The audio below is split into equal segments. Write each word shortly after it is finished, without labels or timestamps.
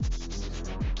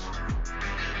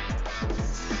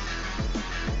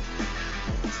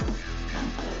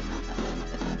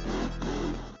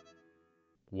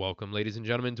Welcome, ladies and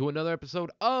gentlemen, to another episode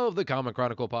of the Comic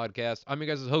Chronicle podcast. I'm your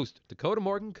guys' host, Dakota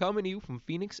Morgan, coming to you from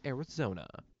Phoenix, Arizona.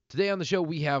 Today on the show,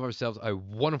 we have ourselves a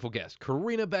wonderful guest.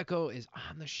 Corinna Bechko is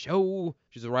on the show.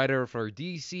 She's a writer for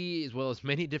DC, as well as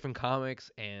many different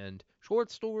comics and short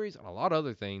stories and a lot of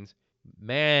other things.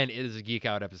 Man, it is a geek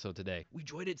out episode today. We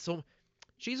enjoyed it so.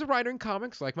 She's a writer in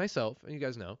comics, like myself, and you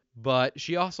guys know. But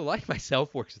she also, like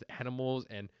myself, works with animals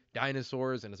and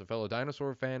dinosaurs, and is a fellow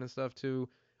dinosaur fan and stuff too.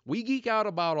 We geek out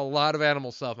about a lot of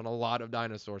animal stuff and a lot of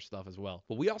dinosaur stuff as well.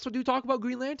 But we also do talk about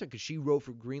Green Lantern because she wrote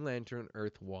for Green Lantern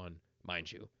Earth 1,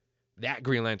 mind you. That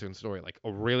Green Lantern story, like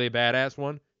a really badass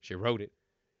one, she wrote it.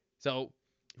 So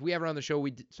if we have her on the show,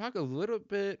 we talk a little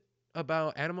bit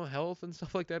about animal health and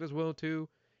stuff like that as well too.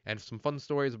 And some fun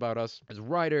stories about us as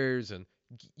writers. And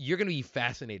you're going to be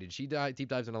fascinated. She deep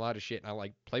dives in a lot of shit. And I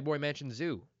like Playboy Mansion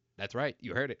Zoo. That's right.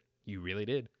 You heard it. You really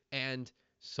did. And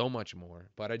so much more.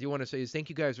 But I do want to say is thank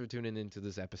you guys for tuning into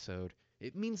this episode.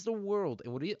 It means the world.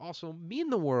 And what it also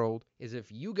mean the world is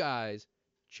if you guys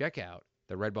check out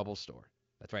the Redbubble store.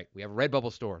 That's right. We have a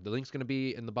Redbubble store. The link's going to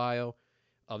be in the bio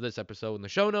of this episode in the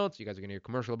show notes. You guys are going to hear a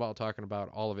commercial about talking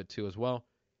about all of it too as well.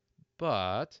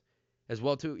 But as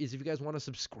well too is if you guys want to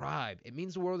subscribe. It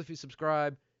means the world if you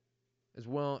subscribe as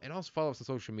well. And also follow us on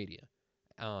social media.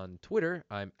 On Twitter,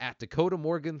 I'm at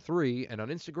DakotaMorgan3, and on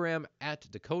Instagram, at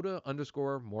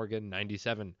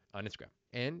Dakota_Morgan97 on Instagram.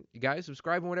 And you guys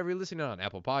subscribe on whatever you're listening on.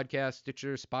 Apple Podcasts,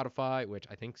 Stitcher, Spotify, which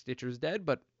I think Stitcher's dead,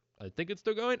 but I think it's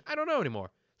still going. I don't know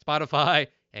anymore. Spotify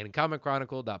and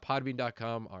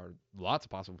ComicChronicle.podbean.com are lots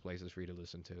of possible places for you to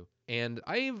listen to. And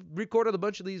I've recorded a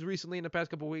bunch of these recently in the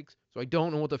past couple weeks, so I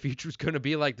don't know what the future's going to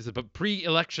be like. This is a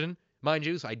pre-election, mind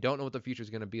you, so I don't know what the future's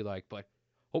going to be like, but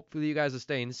hopefully you guys are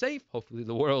staying safe. Hopefully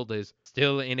the world is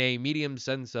still in a medium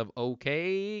sense of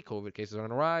okay. COVID cases are on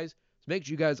the rise. So make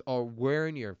sure you guys are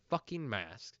wearing your fucking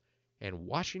masks and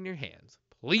washing your hands.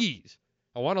 Please.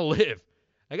 I want to live.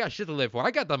 I got shit to live for.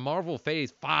 I got the Marvel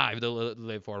Phase 5 to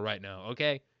live for right now,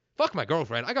 okay? Fuck my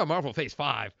girlfriend. I got Marvel Phase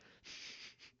 5.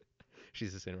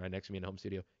 She's just sitting right next to me in the home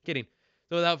studio. Kidding.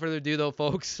 So without further ado, though,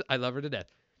 folks, I love her to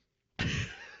death.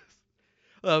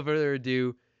 Without further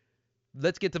ado,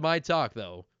 let's get to my talk,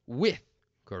 though, with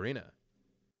Corinna.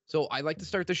 So I like to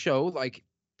start the show like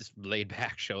this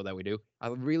laid-back show that we do. I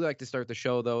really like to start the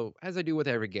show, though, as I do with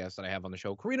every guest that I have on the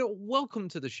show. Corinna, welcome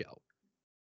to the show.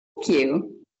 Thank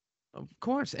you. Of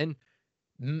course. And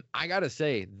I got to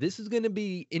say, this is going to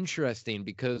be interesting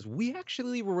because we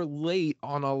actually relate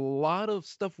on a lot of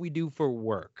stuff we do for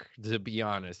work, to be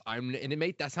honest.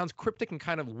 That sounds cryptic and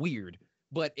kind of weird,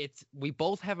 but we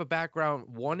both have a background,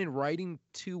 one in writing,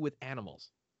 two with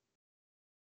animals.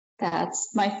 That's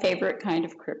my favorite kind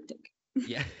of cryptic.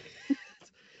 Yeah.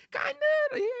 Kind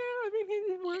of, yeah, I mean,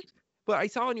 it works. But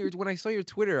when I saw your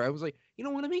Twitter, I was like, you know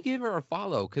what, let me give her a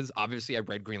follow, because obviously I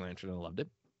read Green Lantern and I loved it.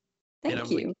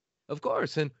 Thank you. Like, of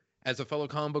course. And as a fellow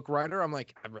comic book writer, I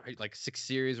write like 6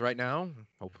 series right now,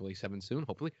 hopefully 7 soon,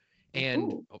 hopefully.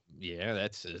 And yeah,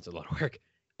 it's a lot of work.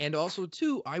 And also,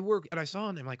 too, I work, and I saw,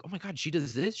 and I'm like, oh my God, she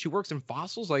does this? She works in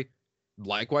fossils? Like,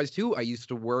 likewise, too, I used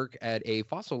to work at a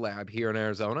fossil lab here in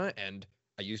Arizona, and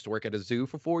I used to work at a zoo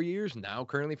for 4 years. Now,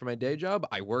 currently, for my day job,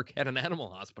 I work at an animal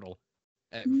hospital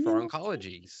for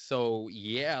oncology. So,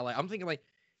 yeah, like, I'm thinking, like,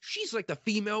 she's like the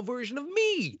female version of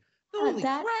me. Holy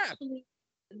crap.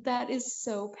 That is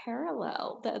so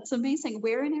parallel. That's amazing.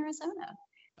 Where in Arizona?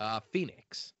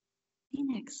 Phoenix.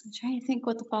 Phoenix. I'm trying to think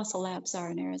what the fossil labs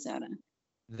are in Arizona.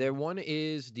 There one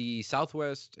is the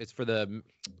Southwest. It's for the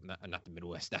not the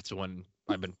Midwest. That's the one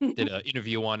did an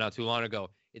interview on not too long ago.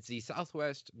 It's the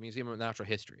Southwest Museum of Natural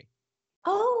History.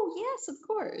 Oh yes, of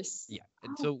course. Yeah,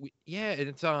 and so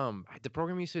it's the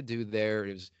program we used to do there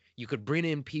is you could bring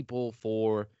in people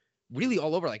for really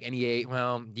all over, like any age.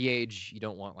 Well, the age you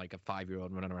don't want like a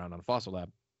 5-year-old running around on a fossil lab,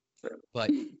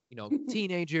 but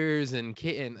teenagers and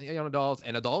young adults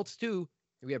and adults too.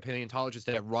 We have paleontologists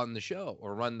that run the show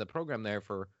or run the program there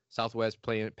for Southwest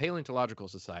Paleontological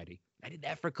Society. I did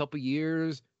that for a couple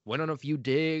years, went on a few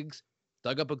digs,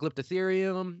 dug up a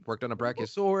Glyptotherium, worked on a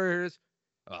Brachiosaurus,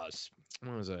 what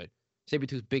was it?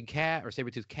 Saber-toothed big cat or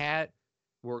saber-toothed cat,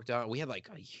 worked on. We had like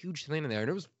a huge thing in there, and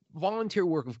it was volunteer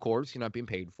work, of course, you're not being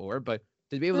paid for it, but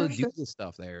to be able to do this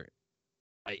stuff there,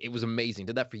 it was amazing.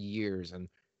 Did that for years, and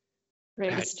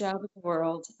greatest job in the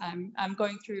world. I'm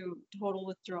going through total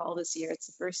withdrawal this year. It's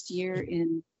the first year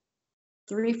in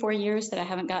 3-4 years that I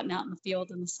haven't gotten out in the field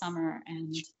in the summer,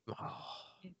 and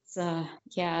it's a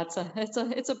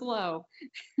blow.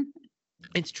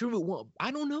 It's true. Well,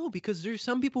 I don't know, because there's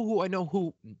some people who I know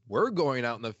who were going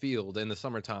out in the field in the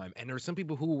summertime, and there's some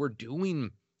people who were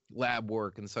doing lab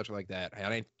work and such like that.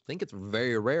 And I think it's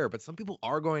very rare, but some people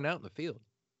are going out in the field.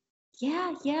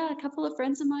 Yeah, yeah, a couple of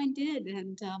friends of mine did,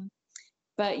 and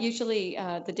but usually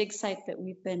the dig site that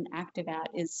we've been active at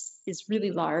is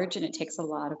really large, and it takes a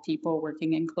lot of people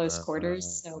working in close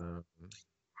quarters. So Uh,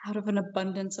 out of an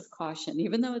abundance of caution,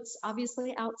 even though it's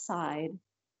obviously outside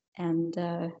and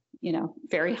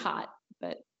very hot,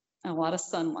 but a lot of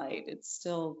sunlight, it's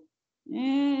still,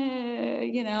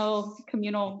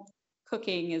 communal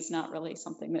cooking is not really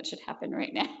something that should happen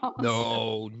right now.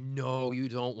 So, no, you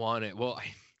don't want it. Well,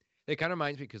 it kind of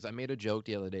reminds me because I made a joke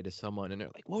the other day to someone, and they're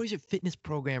like, "What was your fitness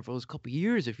program for those couple of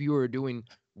years if you were doing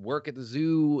work at the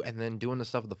zoo and then doing the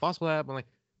stuff at the fossil lab?" I'm like,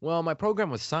 "Well, my program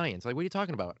was science." Like, what are you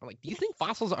talking about? I'm like, "Do you think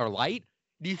fossils are light?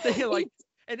 Do you think like?"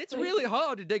 And it's really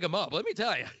hard to dig them up. Let me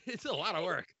tell you, it's a lot of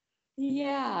work.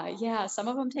 yeah, yeah. Some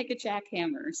of them take a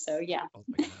jackhammer. So yeah. Oh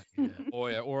my God, yeah. Oh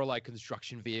yeah, or like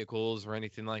construction vehicles or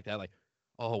anything like that. Like,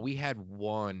 oh, we had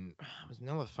one. It was an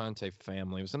Elefante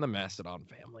family. It was in the Mastodon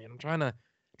family, and I'm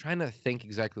trying to think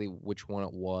exactly which one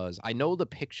it was. I know the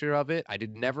picture of it. I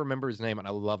did never remember his name, and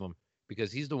I love him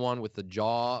because he's the one with the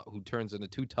jaw who turns into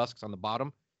two tusks on the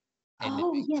bottom. And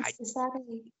Oh I yes, is that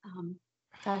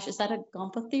is that a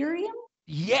Gomphotherium?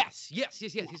 yes.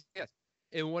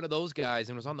 And one of those guys,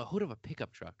 and was on the hood of a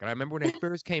pickup truck. And I remember when it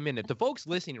first came in. If the folks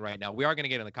listening right now, we are gonna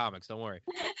get in the comics. Don't worry.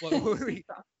 Well,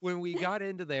 when we got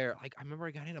into there, like I remember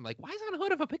I got in. I'm like, why is it on the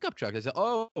hood of a pickup truck? I said,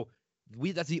 oh,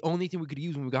 that's the only thing we could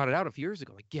use when we got it out a few years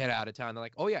ago. Like, get out of town. They're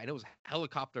like, oh yeah, and it was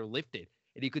helicopter lifted,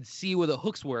 and you could see where the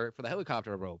hooks were for the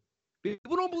helicopter rope.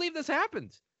 People don't believe this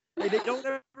happens. They don't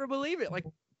ever believe it. Like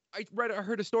I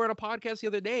heard a story on a podcast the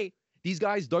other day. These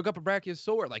guys dug up a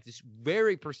brachiosaur, like this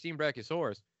very pristine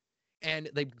brachiosaurus,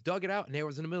 and they dug it out, and it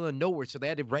was in the middle of nowhere, so they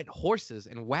had to rent horses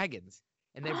and wagons,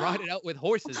 and they brought it out with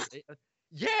horses.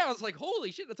 Yeah, I was like,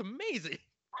 holy shit, that's amazing.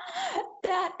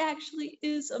 That actually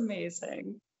is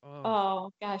amazing. Oh,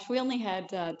 Oh gosh, we only had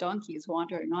donkeys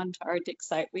wandering onto our dig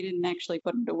site. We didn't actually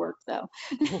put them to work though.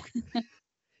 okay.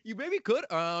 You maybe could.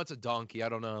 Oh, it's a donkey. I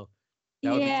don't know.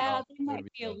 That would be Yeah, tough. they That might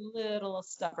would be be a tough. little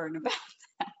stubborn about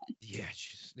that. Yeah,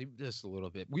 just a little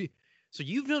bit. So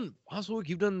you've done housework.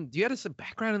 You had some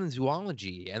background in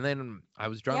zoology, and then I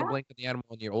was drawing a Yeah. blank on the animal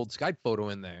in your old Skype photo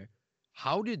in there.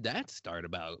 How did that start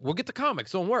about? We'll get the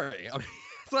comics. Don't worry. I mean,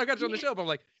 so I got you on the show, but I'm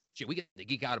like, shit, we get to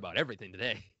geek out about everything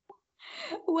today.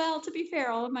 Well, to be fair,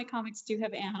 all of my comics do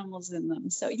have animals in them.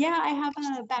 So yeah, I have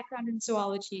a background in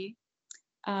zoology.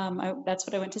 That's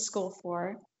what I went to school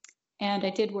for. And I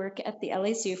did work at the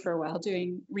LA Zoo for a while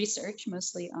doing research,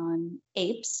 mostly on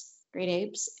apes, great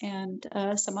apes, and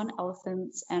some on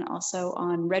elephants, and also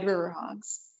on red river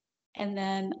hogs. And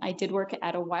then I did work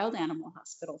at a wild animal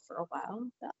hospital for a while,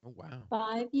 about Oh wow.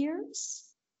 5 years.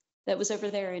 That was over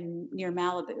there in near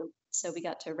Malibu. So we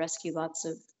got to rescue lots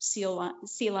of sea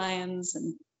lions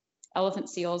and elephant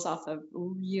seals off of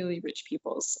really rich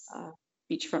people's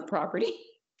beachfront property.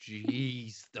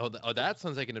 Jeez. That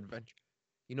sounds like an adventure.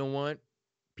 You know what? For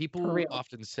People real.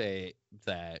 often say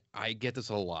that I get this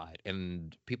a lot,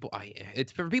 and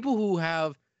it's for people who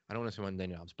have I don't want to say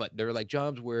mundane jobs, but they're like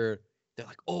jobs where they're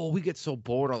like, oh, we get so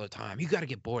bored all the time. You got to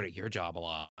get bored at your job a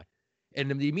lot. And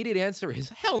then the immediate answer is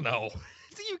hell no.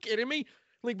 Are you kidding me?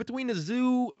 Like between the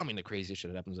zoo, I mean the craziest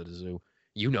shit that happens at a zoo,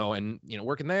 and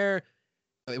working there,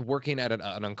 working at an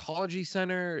oncology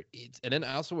center, and then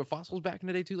also with fossils back in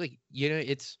the day too. Like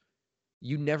it's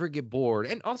you never get bored.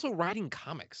 And also writing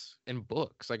comics and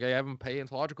books. Like I have a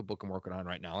paleontological book I'm working on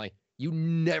right now. Like you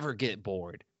never get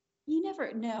bored. You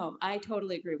never know. I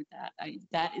totally agree with that.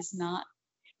 That is not,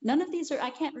 none of these are, I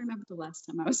can't remember the last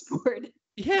time I was bored.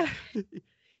 Yeah.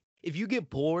 If you get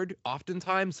bored,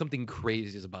 oftentimes something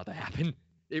crazy is about to happen.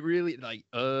 It really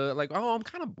oh, I'm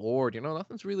kind of bored,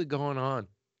 nothing's really going on.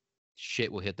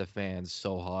 Shit will hit the fans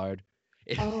so hard.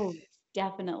 Oh,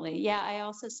 definitely. Yeah, I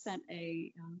also spent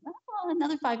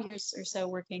another 5 years or so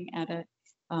working at a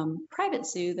private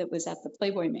zoo that was at the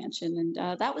Playboy Mansion,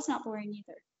 and that was not boring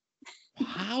either.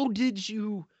 How did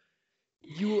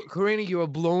Corinna, you are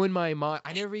blowing my mind.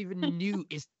 I never even knew.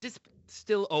 Is this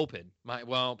still open?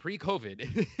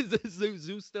 Pre-COVID. Is the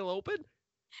zoo still open?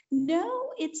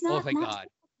 No, it's Oh, not. thank Not. God.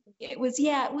 It was.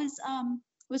 Yeah, it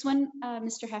was when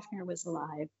Mr. Hefner was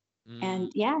alive, Mm,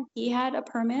 and yeah, he had a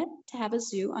permit to have a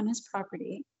zoo on his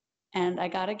property. And I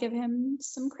got to give him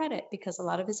some credit because a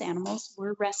lot of his animals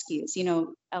were rescues. LA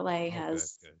oh, good,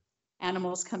 has good.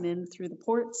 animals come in through the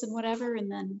ports and whatever,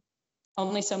 and then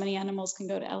only so many animals can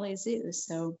go to LA Zoo.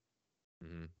 So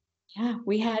Mm, yeah,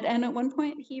 we had, and at one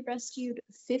point he rescued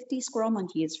 50 squirrel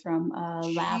monkeys from a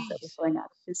lab that was jeez. going out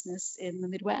of business in the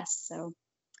Midwest. So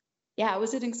Yeah, it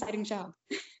was an exciting job.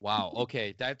 Wow.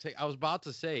 Okay. I was about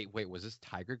to say, wait, was this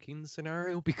Tiger King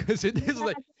scenario? Because it is Yeah,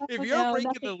 like, if you're no,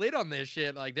 breaking nothing. the lid on this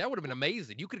shit, like that would have been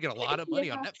amazing. You could get a lot of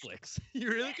money on Yeah, Netflix. You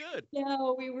really could.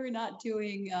 no, we were not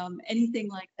doing anything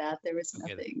like that. There was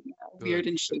Okay. nothing weird Good.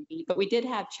 and shady. But we did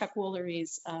have Chuck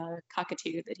Woolery's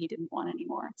cockatoo that he didn't want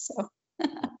anymore. So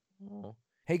Oh.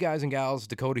 Hey guys and gals,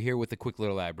 Dakota here with a quick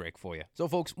little ad break for you. So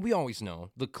folks, we always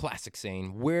know the classic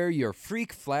saying, wear your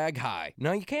freak flag high.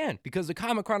 Now you can, because the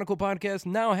Comic Chronicle podcast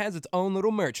now has its own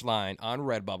little merch line on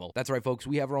Redbubble. That's right folks,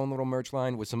 we have our own little merch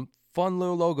line with some fun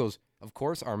little logos. Of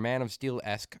course, our Man of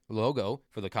Steel-esque logo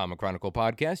for the Comic Chronicle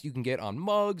podcast you can get on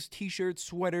mugs, t-shirts,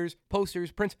 sweaters,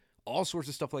 posters, prints, all sorts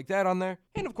of stuff like that on there.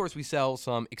 And of course, we sell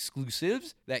some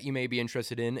exclusives that you may be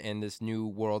interested in this new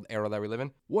world era that we live in.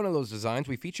 One of those designs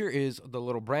we feature is the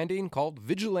little branding called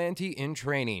Vigilante in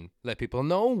Training. Let people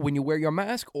know when you wear your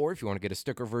mask, or if you want to get a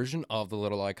sticker version of the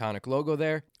little iconic logo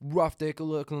there, rough dick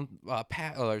looking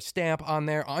stamp on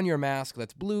there on your mask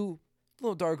that's blue, a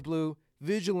little dark blue,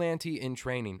 Vigilante in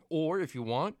Training. Or if you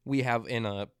want, we have in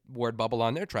a word bubble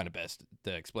on there, trying to best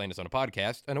to explain this on a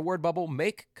podcast, and a word bubble,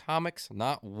 make comics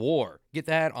not war. Get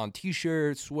that on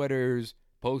t-shirts, sweaters,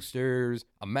 posters,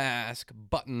 a mask,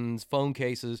 buttons, phone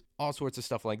cases, all sorts of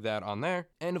stuff like that on there.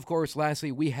 And of course,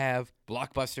 lastly, we have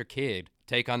Blockbuster Kid.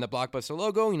 Take on the Blockbuster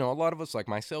logo. You know, a lot of us, like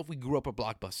myself, we grew up a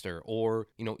Blockbuster. Or,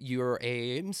 you know, you're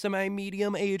a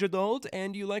semi-medium age adult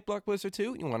and you like Blockbuster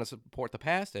too. You want to support the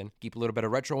past and keep a little bit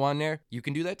of retro on there. You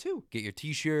can do that too. Get your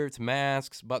t-shirts,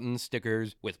 masks, buttons,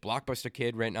 stickers with Blockbuster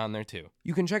Kid written on there too.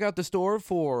 You can check out the store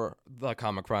for the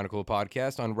Comic Chronicle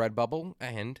podcast on Redbubble.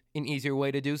 And an easier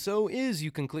way to do so is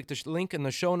you can click the link in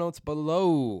the show notes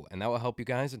below. And that will help you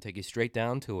guys and take you straight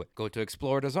down to it. Go to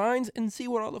Explore Designs and see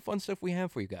what all the fun stuff we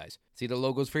have for you guys. See the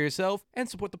logos for yourself and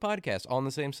support the podcast all in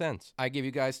the same sense. I give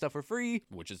you guys stuff for free,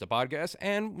 which is the podcast,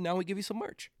 and now we give you some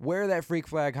merch. Wear that freak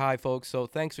flag high, folks. So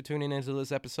thanks for tuning into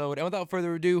this episode. And without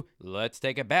further ado, let's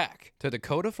take it back to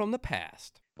Dakota from the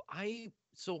past.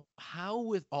 So how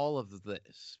with all of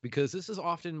this? Because this is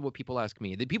often what people ask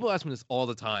me. People ask me this all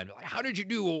the time. Like, how did you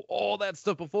do all that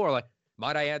stuff before? Like,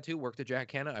 might I add to worked at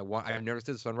Jack Hanna? I've never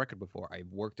said this on record before. I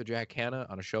worked at Jack Hanna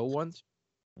on a show once.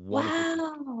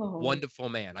 Wonderful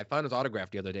man. I found his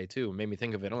autograph the other day too. It made me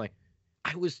think of it. I'm like,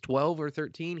 I was 12 or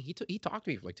 13. He talked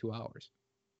to me for like 2 hours.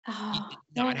 He did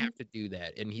not have to do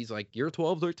that. And he's like, you're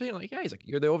 12, 13? I'm like, yeah. He's like,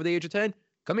 you're over the age of 10?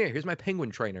 Come here. Here's my penguin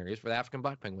trainer. Here's for the African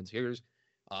black penguins. Here's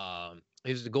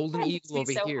the golden eagle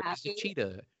over here. Here's the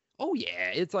cheetah. Oh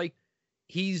yeah. It's like,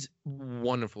 he's a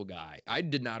wonderful guy. I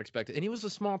did not expect it. And he was a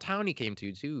small town he came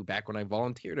to too, back when I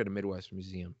volunteered at a Midwest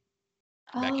museum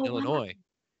back in Illinois.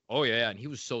 Oh, yeah, and he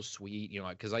was so sweet, you know,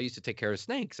 because I used to take care of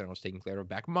snakes, and I was taking care of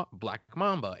black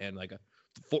mamba and like a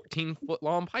 14-foot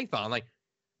long python. Like,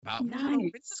 about,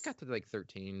 Princess got to like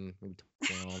 13, maybe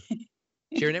 12.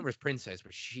 Her name was Princess,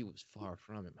 but she was far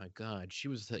from it. My God, she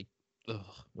was like, ugh.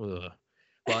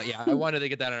 Well, yeah, I wanted to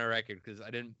get that on a record because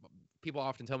people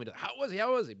often tell me, how was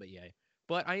he? But yeah,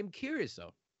 but I am curious,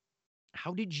 though.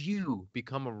 How did you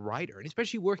become a writer, and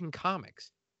especially working comics?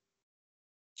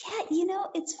 Yeah, you know,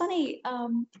 it's funny.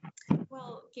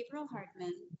 Well, Gabriel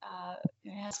Hardman,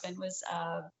 my husband,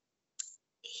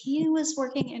 he was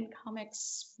working in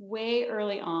comics way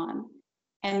early on.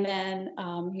 And then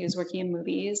he was working in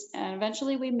movies. And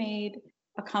eventually we made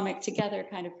a comic together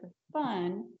kind of for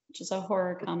fun, which is a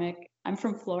horror comic. I'm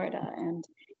from Florida. And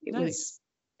it was,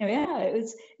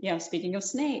 speaking of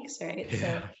snakes, right?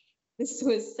 Yeah. So this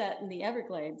was set in the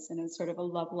Everglades, and it was sort of a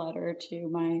love letter to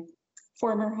my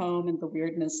former home and the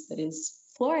weirdness that is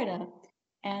Florida.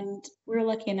 And we were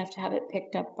lucky enough to have it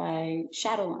picked up by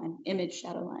Image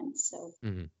Shadowline. So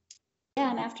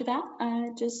yeah, and after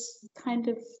that, just kind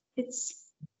of it's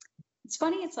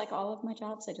funny. It's like all of my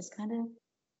jobs, I just kind of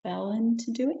fell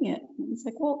into doing it. And it's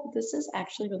like, well, this is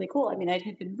actually really cool. I mean, I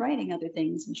had been writing other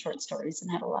things and short stories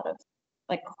and had a lot of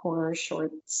like horror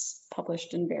shorts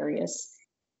published in various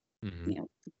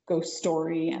ghost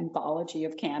story anthology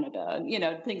of Canada,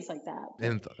 things like that.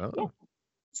 Yeah.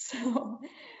 So,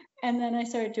 and then I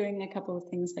started doing a couple of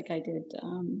things. Like I did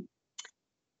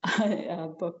a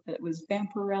book that was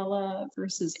Vampirella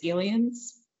versus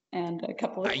Aliens, and a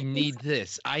couple of. I need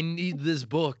this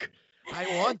book.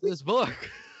 I want this book.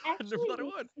 Actually,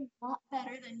 it's a lot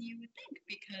better than you would think,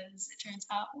 because it turns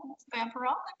out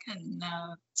Vampirella can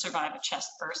survive a chest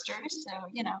burster. So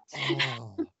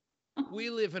we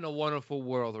live in a wonderful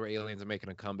world where aliens are making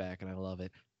a comeback, and I love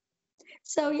it.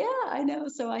 So yeah, I know.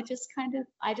 So I was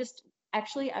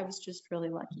just really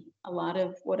lucky. A lot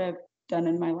of what I've done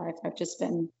in my life, I've just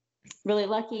been really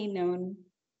lucky, known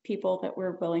people that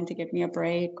were willing to give me a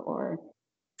break, or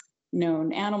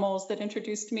known animals that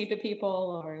introduced me to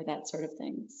people or that sort of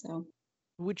thing. So,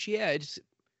 Which, yeah,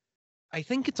 I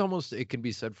think it can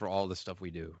be said for all the stuff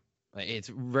we do. Like, it's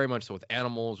very much so with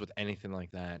animals, with anything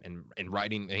like that, and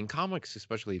writing, and comics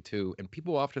especially too. And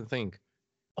people often think,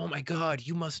 oh my God,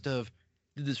 you must have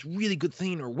did this really good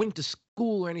thing or went to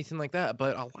school or anything like that.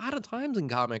 But a lot of times in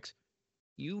comics,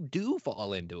 you do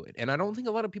fall into it. And I don't think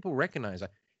a lot of people recognize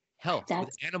that. Hell, with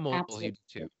that's animals, you absolutely do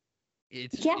too. true.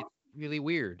 It's Yeah. it's really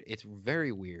weird. It's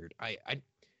very weird. I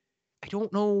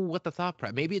don't know what the thought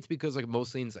process. Maybe it's because like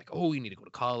most things like, oh, you need to go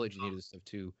to college, you need this stuff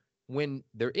too. When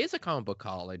there is a comic book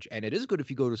college, and it is good if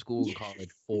you go to school and college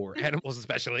for animals,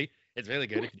 especially. It's really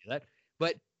good if you do that.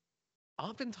 But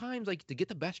oftentimes, like to get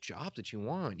the best jobs that you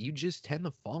want, you just tend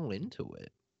to fall into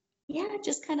it. Yeah,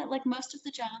 just kind of like most of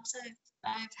the jobs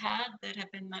I've had that have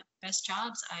been my best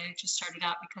jobs, I just started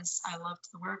out because I loved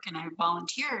the work and I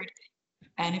volunteered.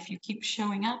 And if you keep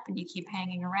showing up and you keep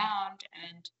hanging around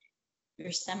and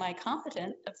you're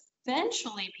semi-competent,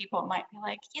 eventually people might be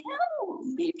like,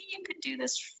 maybe you could do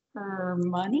this for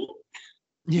money.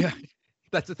 Yeah,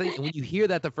 that's the thing. And when you hear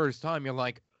that the first time, you're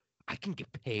like, I can get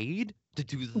paid to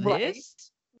do Right.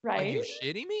 this? Are you Right.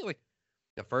 shitting me? Like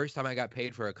the first time I got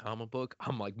paid for a comic book,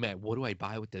 I'm like, man, what do I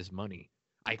buy with this money?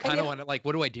 I kind of Yeah. want to like,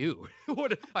 what do I do?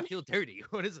 What I feel dirty.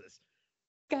 What is this?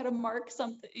 Got to mark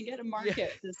something. You got to Yeah. mark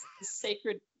it. This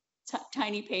sacred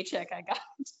tiny paycheck I got.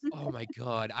 Oh my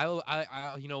God.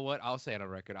 You know what? I'll say it on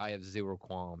record. I have zero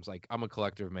qualms. Like I'm a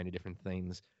collector of many different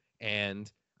things,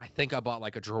 and I think I bought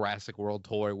like a Jurassic World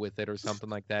toy with it or something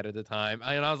like that at the time.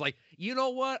 And I was like, you know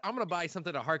what? I'm gonna buy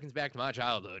something that harkens back to my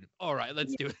childhood. All right,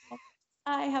 let's Yeah, do it.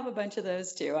 I have a bunch of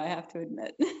those too, I have to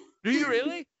admit. Do you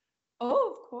really?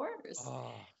 Oh, of course.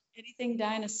 Oh, Anything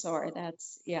dinosaur,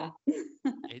 that's, yeah.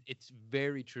 it's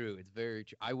very true. It's very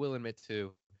true. I will admit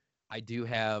too. I do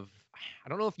have. I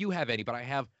don't know if you have any, but I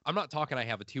have. I'm not talking. I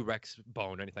have a T-Rex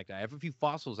bone or anything like that. I have a few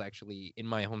fossils actually in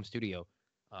my home studio.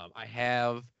 I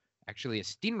have actually a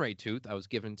stingray tooth I was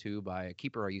given to by a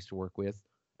keeper I used to work with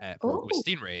with Oh,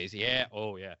 stingrays. Yeah.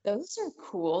 Oh yeah. those are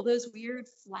cool. Those weird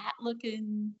flat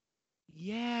looking.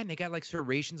 Yeah, and they got like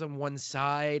serrations on one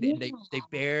side, Yeah. and they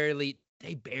barely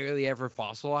ever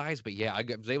fossilize. But yeah,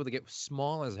 was able to get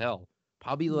small as hell,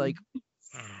 probably like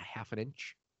half an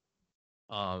inch.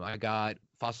 I got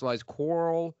fossilized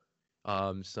coral,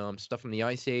 some stuff from the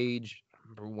Ice Age. I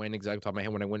remember when exactly off the top of my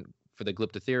head when I went for the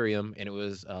Glyptotherium, and it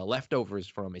was leftovers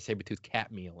from a saber-toothed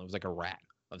cat meal. It was like a rat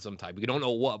of some type. We don't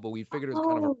know what, but we figured it was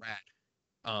kind of a Oh,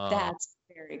 rat. that's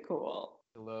very cool.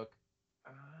 Look,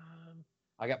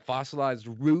 I got fossilized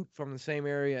root from the same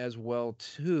area as well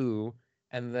too,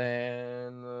 and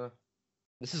then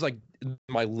this is like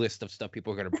my list of stuff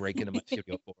people are gonna break into my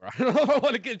studio for. I don't know if I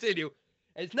want to continue.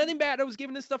 It's nothing bad. I was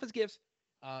giving this stuff as gifts.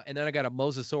 And then I got a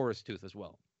Mosasaurus tooth as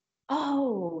well.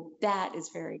 Oh, that is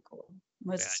very cool.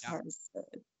 Yeah. Most stars Oh,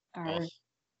 are,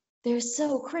 they're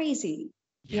so crazy.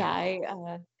 Yeah,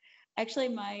 yeah. actually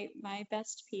my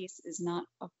best piece is not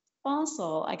a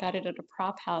fossil. I got it at a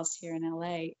prop house here in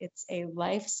LA. It's a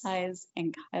life-size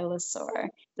ankylosaur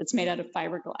that's made out of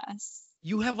fiberglass.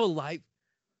 You have a life.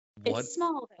 What? It's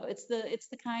small though. It's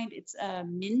the kind. It's a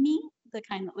mini, the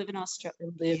kind that Yeah.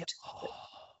 lived Oh,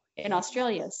 in yeah.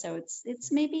 Australia. So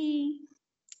it's maybe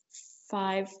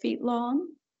 5 feet long,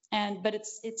 but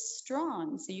it's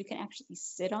strong, so you can actually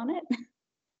sit on it.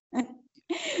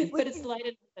 But it's light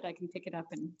enough that I can pick it up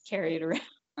and carry it around.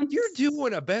 You're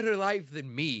doing a better life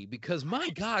than me because my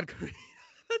God, Corinna,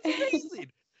 that's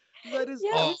amazing. That is.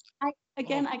 Yeah, Oh, oh,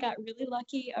 I got really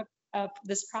lucky.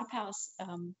 This prop house,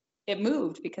 it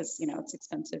moved because it's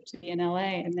expensive to be in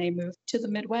LA, and they moved to the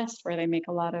Midwest where they make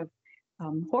a lot of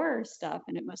horror stuff,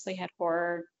 and it mostly had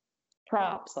horror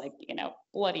props like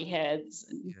bloody heads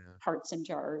and yeah. hearts in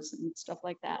jars and stuff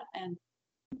like that. And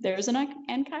there's an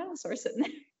ankylosaur sitting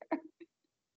there.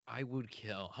 I would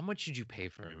kill. How much did you pay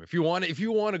for him? If you want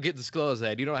to get disclose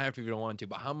that, you don't have to if you don't want to.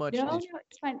 But how much No, did no,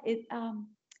 it's fine.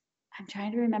 I'm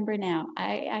trying to remember now.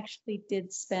 I actually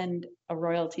did spend a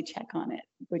royalty check on it,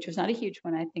 which was not a huge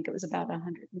one. I think it was about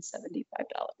 $175.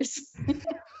 you?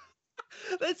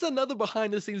 That's another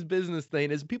behind the scenes business thing.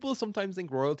 Is people sometimes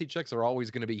think royalty checks are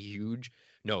always going to be huge.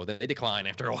 No, they decline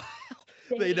after a while.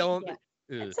 They don't. Yeah.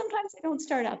 And Ugh. sometimes they don't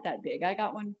start out that big. I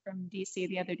got one from DC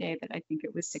the other day that I think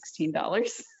it was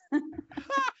 $16.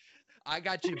 I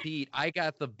got you beat. I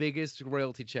got the biggest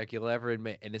royalty check you'll ever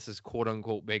admit, and this is quote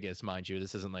unquote biggest, mind you.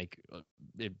 This isn't like.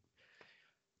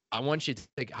 I want you to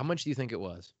think. How much do you think it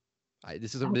was? Oh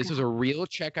This is a God. real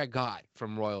check I got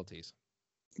from royalties.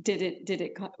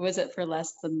 Was it for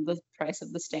less than the price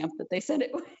of the stamp that they said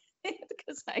it was?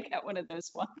 Because I got one of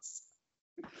those ones.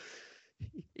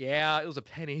 Yeah, it was a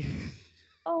penny.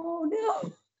 Oh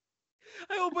no.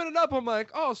 I open it up. I'm like,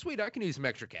 oh, sweet. I can use some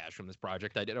extra cash from this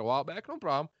project I did a while back. No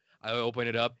problem. I open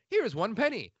it up. Here's 1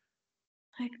 penny.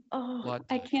 Like, oh, What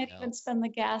I the can't even hell? spend the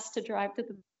gas to drive to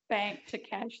the bank to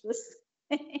cash this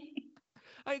thing.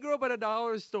 I grew up at a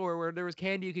dollar store where there was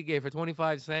candy you could get for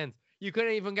 25 cents. You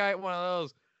couldn't even get one of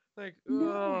those. Like,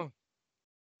 No.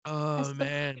 I oh suppose I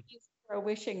man. could use it for a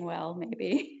wishing well,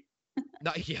 maybe.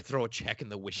 Not yeah, throw a check in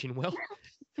the wishing well.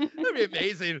 That'd be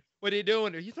amazing. What are you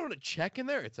doing? Are you throwing a check in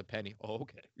there? It's a penny. Oh,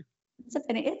 okay. It's a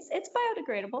penny. It's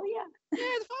biodegradable, yeah. Yeah,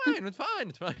 it's fine. It's fine.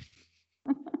 It's fine.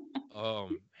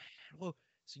 Well,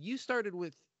 so you started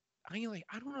with, I mean, like,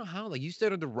 I don't know how, like, you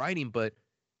started the writing, but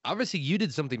obviously you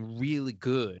did something really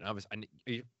good.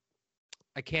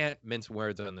 I can't mince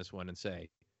words on this one and say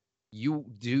you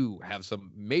do have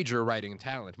some major writing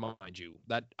talent, mind you.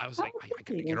 That I was like, Oh, I thank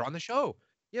gotta get you. her on the show.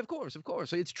 Yeah, of course, of course.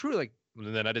 So it's true. Like,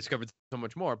 and then I discovered so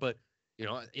much more. But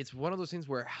it's one of those things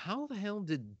where how the hell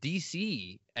did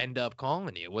DC end up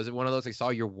calling you? Was it one of those they saw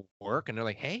your work and they're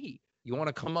like, hey, you want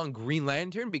to come on Green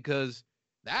Lantern? Because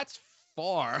that's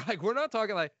far. Like, we're not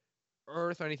talking like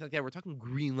Earth or anything like that. We're talking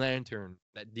Green Lantern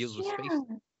that deals with space.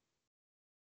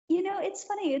 Yeah. It's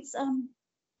funny.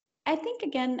 I think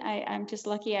again, I'm just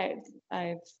lucky.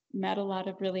 I've met a lot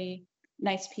of really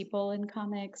nice people in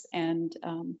comics, and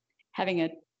having a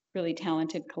really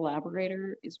talented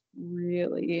collaborator is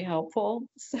really helpful.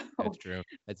 That's So true.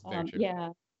 That's very true. yeah.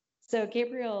 So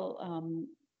Gabriel,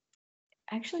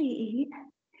 actually,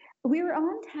 we were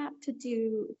on tap to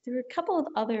do. There were a couple of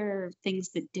other things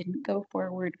that didn't go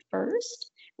forward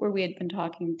first, where we had been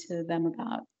talking to them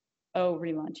about, oh,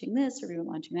 relaunching this or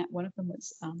relaunching that. One of them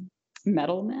was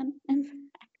Metal Men, in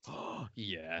Oh,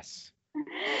 yes.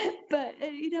 but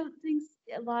things,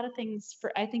 a lot of things,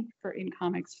 for I think, for in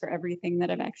comics, for everything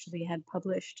that I've actually had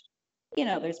published,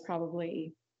 there's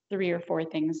probably 3 or 4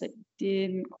 things that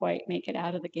didn't quite make it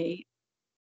out of the gate.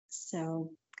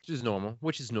 So Which is normal.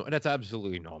 Which is no. That's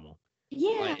absolutely normal.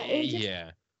 yeah, Like, it just,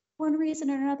 yeah. one reason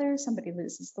or another, somebody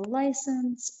loses the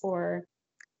license, or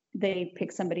they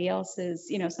pick somebody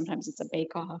else's. Sometimes it's a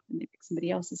bake off and they pick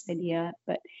somebody else's idea.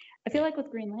 But I feel like with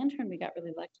Green Lantern, we got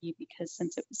really lucky because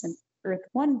since it was an Earth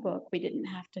One book, we didn't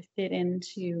have to fit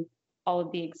into all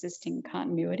of the existing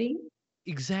continuity.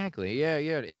 Exactly. Yeah,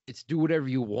 yeah. It's do whatever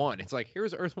you want. It's like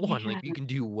here's Earth One. Like Yeah, you can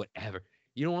do whatever.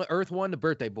 You know what? Earth One, the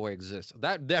birthday boy exists.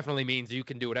 That definitely means you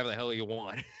can do whatever the hell you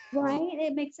want. right.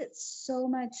 It makes it so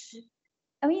much.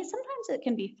 I mean, sometimes it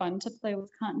can be fun to play with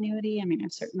continuity. I mean,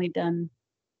 I've certainly done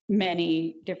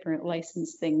many different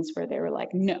licensed things where they were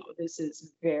like, no, this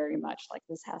is very much like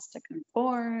this has to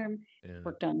conform. Yeah.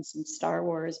 Worked on some Star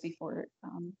Wars before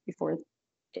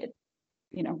it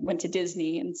went to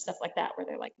Disney and stuff like that, where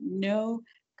they're like, no,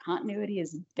 continuity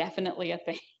is definitely a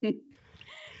thing. But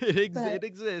It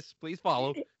exists. Please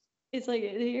follow. it's like,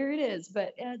 here it is.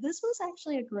 But this was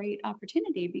actually a great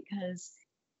opportunity because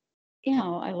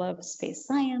I love space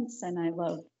science and I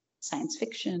love science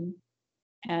fiction.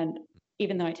 And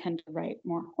even though I tend to write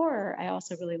more horror, I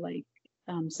also really like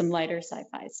some lighter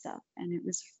sci-fi stuff. And it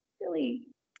was really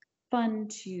fun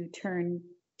to turn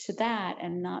to that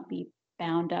and not be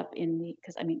bound up in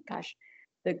because I mean, gosh,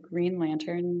 the Green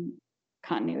Lantern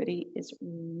continuity is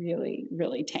really,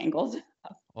 really tangled.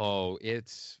 Oh,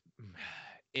 it's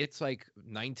like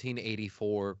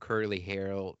 1984 curly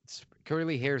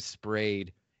hair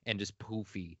sprayed and just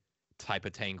poofy type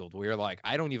of tangled. Where you're like,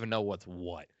 I don't even know what's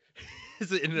what. And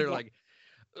they're Yeah, like,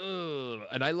 ugh.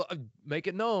 And make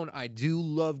it known, I do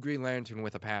love Green Lantern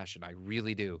with a passion. I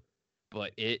really do.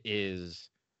 But it is,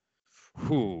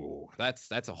 whew, that's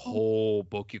a whole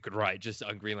book you could write just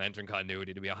on Green Lantern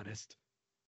continuity, to be honest.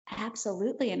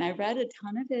 absolutely. And I read a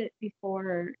ton of it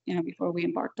before we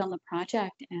embarked on the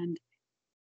project. And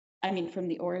I mean, from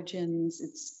the origins,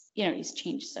 he's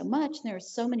changed so much. And there are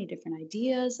so many different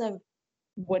ideas of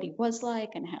what he was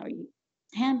like and how he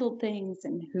handled things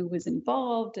and who was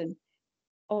involved. And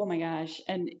oh my gosh.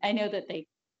 And I know that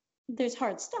there's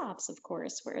hard stops, of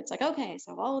course, where it's like, okay,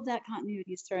 so all of that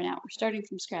continuity is thrown out. We're starting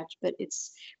from scratch. But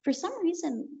it's, for some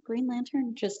reason, Green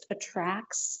Lantern just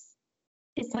attracts.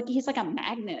 It's like he's like a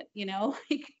magnet,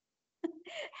 like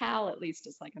Hal at least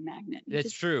is like a magnet. He It's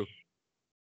just, true.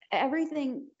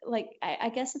 everything, like, I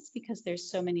guess it's because there's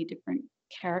so many different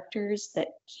characters that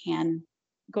can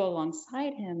go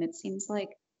alongside him. It seems like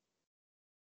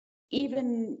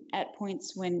even at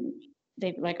points when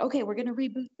they're like, okay, we're going to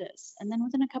reboot this. And then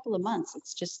within a couple of months,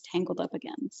 it's just tangled up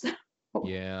again. So,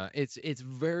 Yeah, it's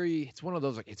one of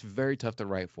those like it's very tough to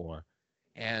write for.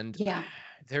 And yeah.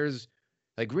 there's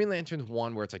like Green Lantern's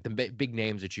one where it's like the big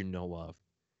names that you know of.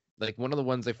 Like one of the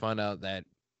ones I found out that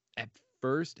at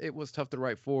first it was tough to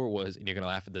write for was, and you're gonna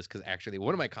laugh at this because actually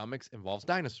one of my comics involves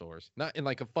dinosaurs, not in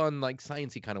like a fun, like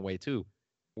sciencey kind of way too,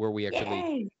 where we actually,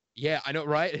 Yay! yeah, I know,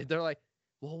 right? They're like,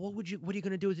 well, what are you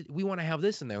gonna do? We want to have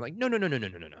this in there. Like, no, no, no, no, no,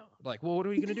 no, no, no. Like, well, what are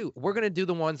we gonna do? We're gonna do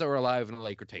the ones that were alive in the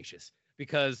late Cretaceous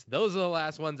because those are the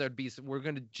last ones that would be. We're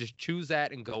gonna just choose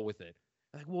that and go with it.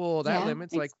 Like, well, that Yeah,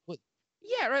 limits like what?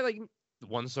 Yeah, right. Like, the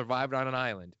ones survived on an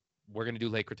island. We're gonna do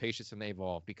late Cretaceous and they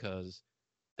evolved because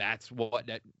that's what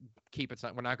that keep it.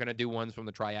 We're not gonna do ones from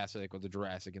the Triassic or the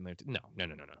Jurassic in there. No, no,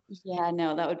 no, no, no. yeah,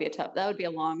 no, that would be that would be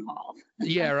a long haul.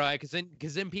 Yeah, right.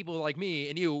 Because then people like me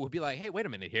and you would be like, hey, wait a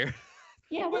minute here.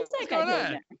 Yeah, what's What's that guy going doing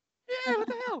on? there? Yeah, what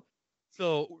the hell?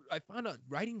 So I found out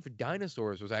writing for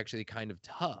dinosaurs was actually kind of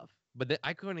tough, but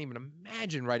I couldn't even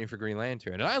imagine writing for Green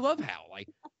Lantern. And I love Hal. Like,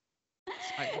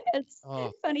 It's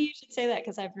oh, funny you should say that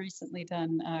because I've recently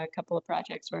done a couple of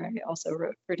projects where I also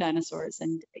wrote for dinosaurs,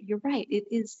 and you're right, it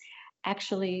is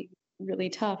actually really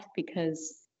tough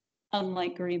because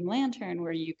unlike Green Lantern,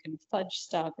 where you can fudge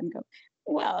stuff and go,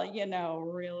 well,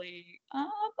 really, my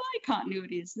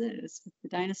continuity is this. With the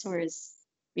dinosaurs,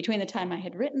 between the time I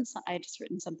had written, I had just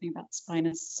written something about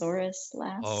Spinosaurus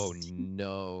oh last,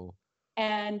 no.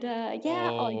 and yeah,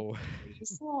 Oh. you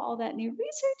saw all that new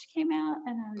research came out,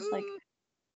 and I was like,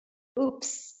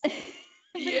 oops.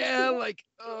 Yeah, like,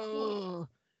 oh.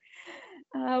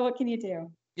 What can you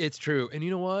do? It's true. And you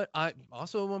know what? I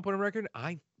also want to put on record,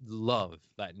 I love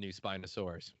that new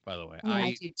Spinosaurus, by the way. Yeah,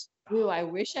 I do too. I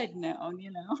wish I'd known.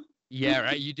 Yeah,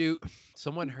 right. You do.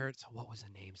 Someone heard. So what was the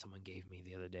name someone gave me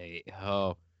the other day?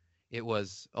 Oh, it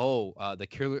was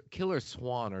the killer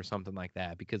swan or something like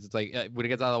that. Because it's like when it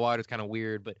gets out of the water, it's kind of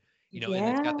weird, but and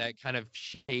it's got Yeah, that kind of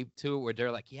shape to it where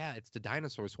they're like, yeah, it's the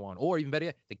dinosaur swan, or even better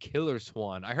yet, the killer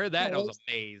swan. I heard that and I was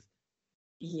right. amazed.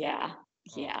 Yeah,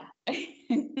 Oh, yeah.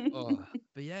 oh,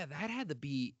 but yeah, that had to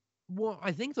be. Well,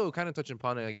 I think though, kind of touching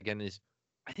upon it again is,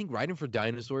 I think writing for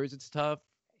dinosaurs it's tough.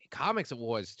 Comics it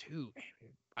was too.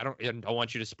 I don't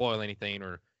want you to spoil anything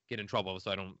or get in trouble,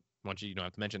 so I don't want you don't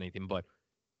have to mention anything. But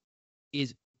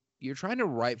is you're trying to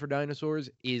write for dinosaurs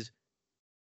is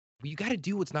you got to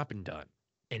do what's not been done,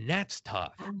 and that's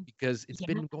tough because it's Yeah.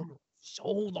 been going on so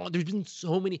long. There's been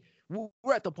so many.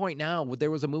 We're at the point now where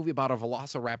there was a movie about a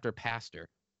Velociraptor pastor.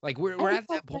 Like we're I at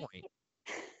know, that point. right?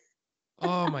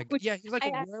 Oh my god! Which Yeah, he's like I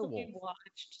a actually werewolf.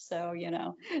 watched, so You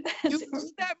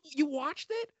that you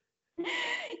watched it?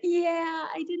 Yeah,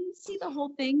 I didn't see the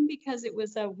whole thing because it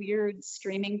was a weird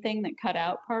streaming thing that cut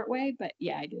out partway, but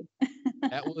yeah, I did.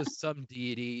 That was some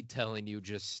deity telling you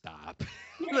just stop.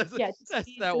 that's, Yeah, that this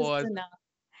is was. enough.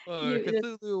 You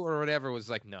Cthulhu or whatever was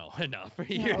like, no, enough. no.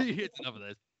 It's enough of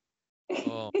this.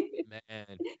 Oh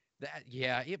man,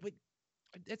 but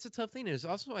it's a tough thing. It's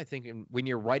also, I think, when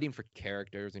you're writing for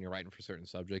characters and you're writing for certain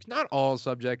subjects, not all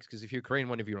subjects, because if you're creating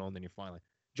one of your own, then you're fine. Like,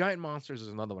 giant monsters is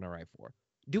another one I write for.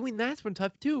 Doing that's been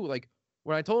tough too. Like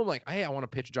when I told them, like, hey, I want to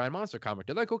pitch a giant monster comic,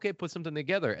 they're like, okay, put something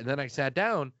together. And then I sat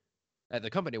down at the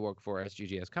company I work for,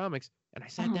 SGGS Comics, and I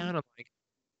sat Uh-huh. down and I'm like,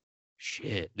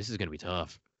 shit, this is gonna be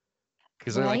tough.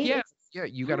 Because they're like, Right? yeah, It's yeah,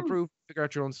 you got to tough. figure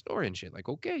out your own story and shit. Like,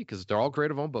 okay, because they're all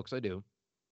creative own books, I do.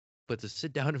 But to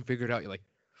sit down and figure it out, you're like,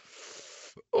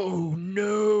 oh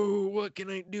no, what can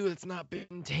I do? It's not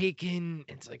been taken.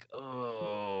 It's like,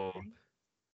 oh,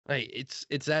 like it's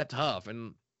that tough,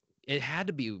 and it had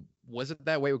to be. Was it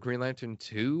that way with Green Lantern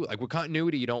too? Like with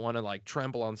continuity, you don't want to like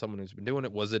trample on someone who's been doing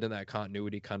it. Was it in that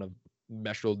continuity kind of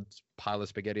meshed pile of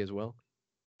spaghetti as well?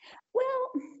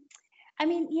 Well, I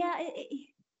mean, yeah,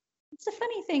 it's a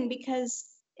funny thing because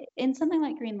in something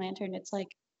like Green Lantern, it's like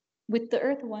with the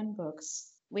Earth One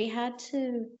books, we had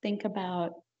to think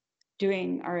about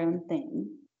doing our own thing.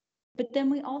 But then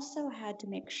we also had to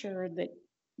make sure that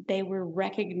they were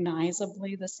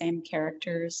recognizably the same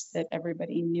characters that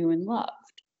everybody knew and loved.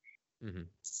 Mm-hmm.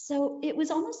 So it was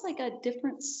almost like a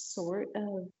different sort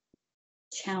of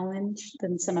challenge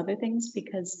than some other things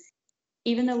because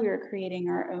even though we were creating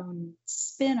our own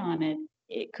spin on it,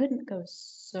 it couldn't go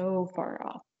so far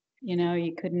off.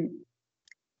 You couldn't,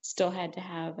 still had to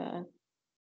have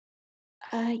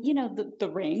the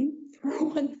ring for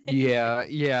one thing, Yeah,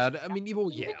 yeah. I mean,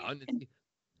 yeah. and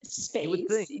You would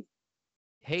think, space. You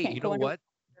hey, can't you know go under, what?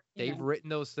 you They've know. written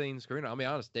those things, Corinna. I'll be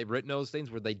honest. They've written those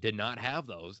things where they did not have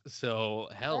those. So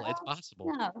hell, it's Well,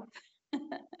 possible. yeah.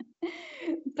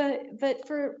 But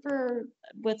for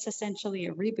what's essentially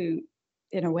a reboot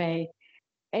in a way,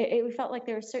 it felt like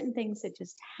there were certain things that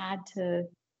just had to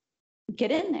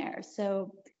get in there.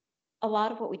 So a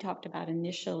lot of what we talked about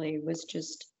initially was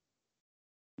just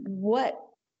what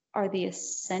are the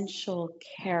essential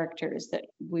characters that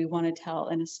we want to tell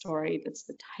in a story that's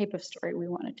the type of story we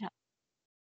want to tell.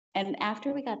 And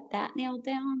after we got that nailed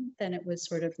down, then it was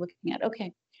sort of looking at,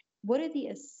 okay, what are the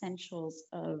essentials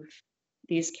of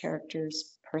these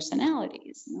characters'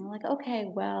 personalities? And we're like, okay,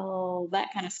 well,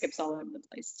 that kind of skips all over the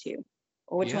place too.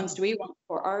 Or which Yeah. ones do we want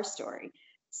for our story?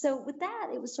 So with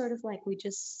that, it was sort of like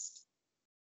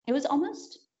it was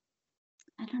almost,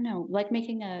 I don't know, like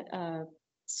making a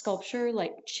sculpture,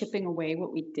 like chipping away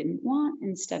what we didn't want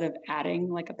instead of adding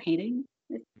like a painting,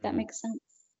 if that Mhm. makes sense.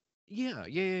 Yeah.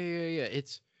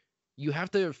 It's you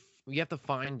have to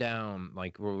find down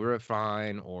like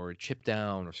refine or chip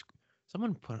down or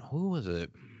someone put who was it?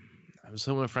 It was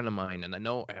someone a friend of mine, and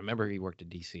I remember he worked at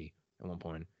DC at one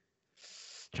point.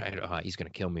 He's gonna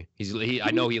kill me.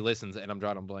 I know he listens, and I'm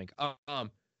drawing a blank.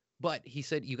 But he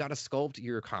said you got to sculpt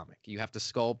your comic. You have to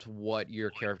sculpt what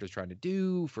your character's trying to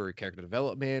do for character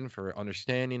development, for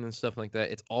understanding and stuff like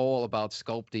that. It's all about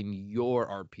sculpting your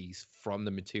art piece from the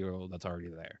material that's already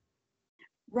there.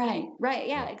 Right. Yeah.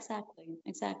 Yeah,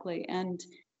 exactly. And,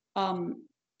 um,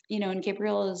 and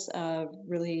Gabriel is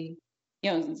really,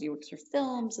 since he works for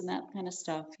films and that kind of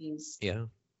stuff, he's Yeah.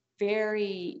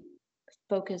 very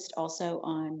focused also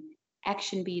on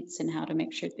action beats and how to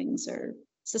make sure things are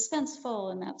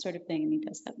suspenseful and that sort of thing. And he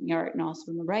does that in the art and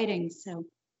also in the writing. So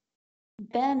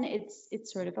then it's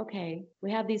sort of okay,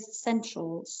 we have these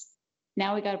essentials.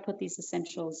 Now we got to put these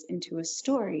essentials into a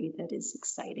story that is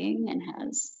exciting and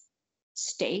has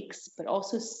stakes, but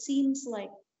also seems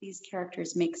like these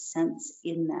characters make sense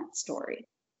in that story.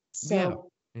 Yeah.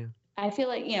 So Yeah. I feel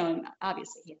like, and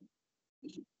obviously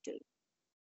he did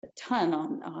a ton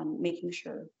on making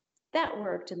sure that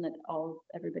worked and that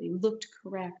everybody looked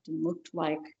correct and looked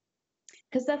like,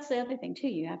 because that's the other thing too,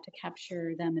 you have to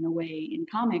capture them in a way in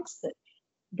comics that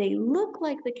they look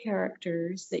like the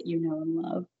characters that you know and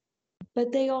love,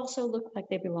 but they also look like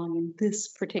they belong in this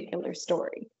particular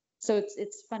story. So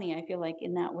it's funny. I feel like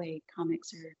in that way,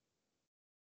 comics are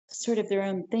sort of their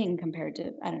own thing compared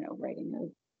to, I don't know,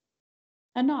 writing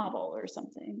a novel or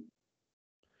something.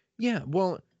 Yeah,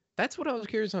 well, that's what I was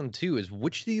curious on too, is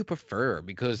which do you prefer?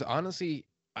 Because honestly,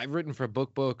 I've written for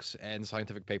books and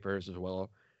scientific papers as well,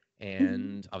 Mhm.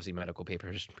 and obviously medical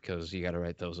papers because you got to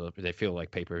write those up. They feel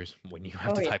like papers when you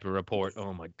have Oh to yeah. type a report.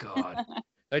 Oh my God.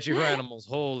 That's you for animals.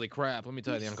 Holy crap. Let me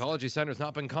tell you, the oncology center's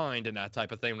not been kind in that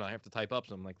type of thing when I have to type up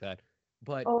something like that.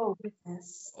 But, Oh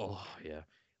goodness. oh, yeah.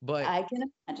 But I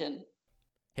can imagine.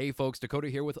 hey folks, Dakota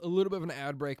here with a little bit of an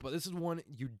ad break, but this is one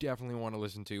you definitely want to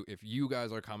listen to if you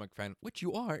guys are a comic fan, which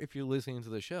you are if you're listening to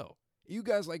the show. You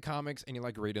guys like comics and you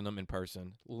like reading them in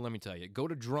person. Let me tell you, go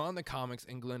to Drawn the Comics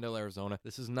in Glendale, Arizona.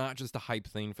 This is not just a hype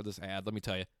thing for this ad. Let me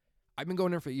tell you, I've been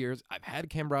going there for years. I've had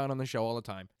Cam Brown on the show all the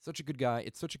time. Such a good guy.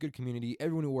 It's such a good community.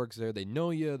 Everyone who works there, they know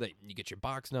you. You get your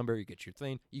box number, you get your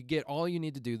thing. You get all you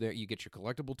need to do there. You get your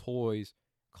collectible toys,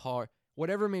 car,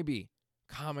 whatever it may be.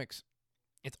 Comics,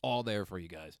 it's all there for you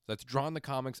guys. That's Drawn the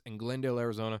Comics in Glendale,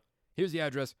 Arizona. Here's the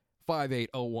address.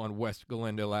 5801 West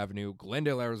Glendale Avenue,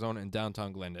 Glendale, Arizona, in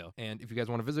downtown Glendale. And if you guys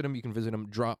want to visit them, you can visit them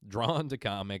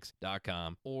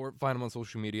drawntocomics.com or find them on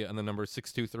social media and the number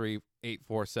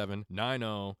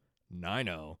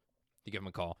 623-847-9090 to give them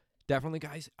a call. Definitely,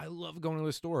 guys, I love going to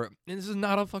the store. And this is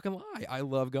not a fucking lie. I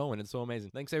love going. It's so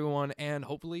amazing. Thanks, everyone. And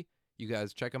hopefully you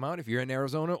guys check them out if you're in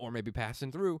Arizona or maybe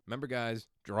passing through. Remember, guys,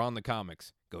 Drawn the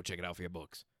Comics. Go check it out for your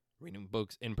books. Reading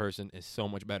books in person is so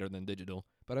much better than digital,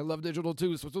 but I love digital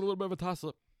too, so it's a little bit of a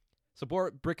toss-up.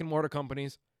 Support brick and mortar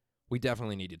companies. We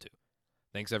definitely need you to.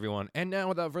 Thanks, everyone. And now,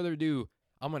 without further ado,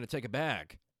 I'm going to take it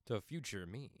back to future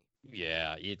me.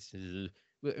 Yeah, it's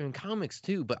in comics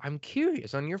too, but I'm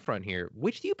curious on your front here.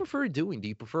 Which do you prefer doing? Do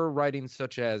you prefer writing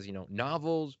such as,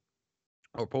 novels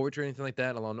or poetry or anything like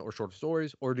that, along or short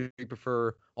stories, or do you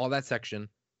prefer all that section,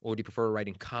 or do you prefer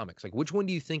writing comics? Like, which one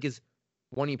do you think is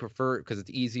one you prefer because it's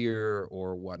easier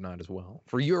or whatnot as well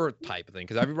for your type of thing?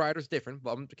 Because every writer's different,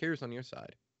 but I'm curious on your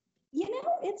side.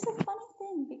 It's a funny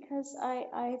thing because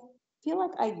I feel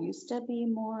like I used to be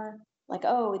more like,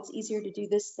 oh, it's easier to do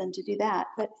this than to do that.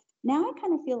 But now I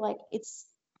kind of feel like it's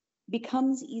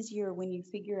becomes easier when you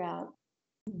figure out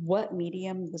what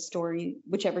medium the story,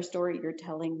 whichever story you're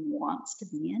telling, wants to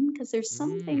be in. Because there's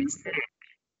some things that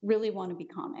really want to be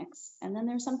comics. And then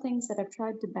there's some things that I've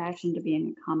tried to bash into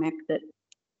being a comic that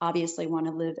obviously want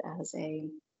to live as a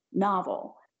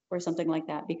novel or something like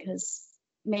that because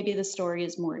maybe the story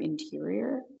is more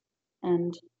interior.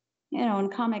 And, in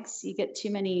comics, you get too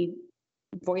many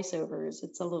voiceovers.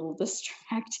 It's a little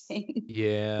distracting.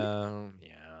 Yeah,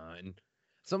 and And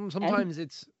sometimes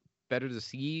it's better to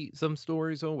see some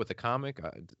stories though with a comic,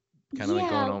 kind of like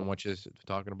going yeah, on what you're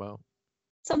talking about.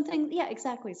 yeah,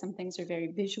 exactly. Some things are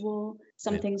very visual.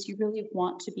 Some Yeah. things you really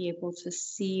want to be able to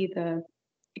see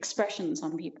expressions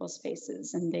on people's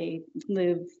faces, and they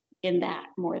live in that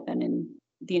more than in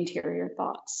the interior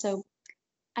thoughts. So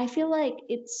I feel like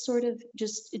it's sort of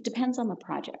just, it depends on the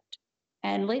project.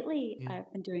 And lately Yeah.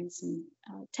 I've been doing some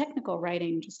technical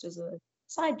writing just as a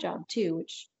side job too,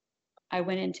 which I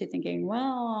went into thinking,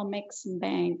 well, I'll make some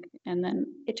bank. And then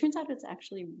it turns out it's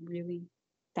actually really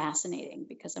fascinating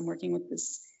because I'm working with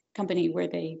this company where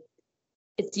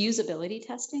it's usability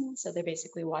testing. So they're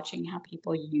basically watching how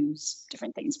people use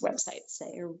different things, websites,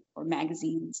 say, or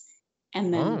magazines. And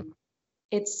Oh. then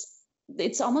it's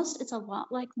it's a lot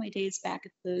like my days back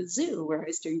at the zoo where I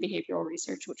was doing behavioral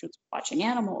research, which was watching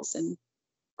animals and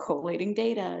collating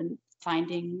data and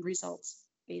finding results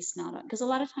based not on, because a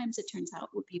lot of times it turns out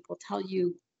what people tell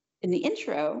you in the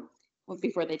intro, well,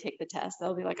 before they take the test,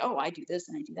 they'll be like, oh, I do this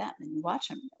and I do that. And then you watch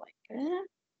them, you're like,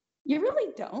 you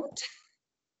really don't.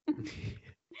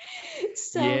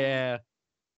 So Yeah.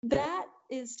 that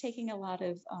is taking a lot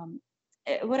of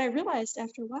what I realized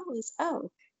after a while is, oh,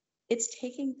 it's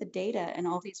taking the data and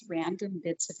all these random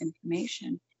bits of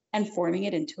information and forming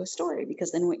it into a story,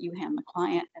 because then what you hand the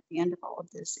client at the end of all of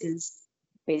this is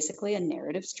basically a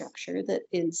narrative structure that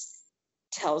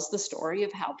tells the story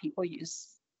of how people use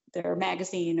their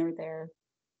magazine or their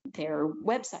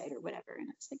website or whatever. And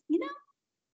it's like,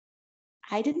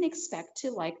 I didn't expect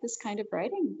to like this kind of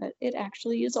writing, but it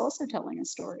actually is also telling a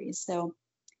story. So,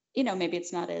 maybe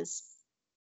it's not as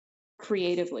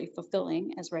creatively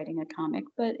fulfilling as writing a comic,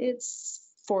 but it's,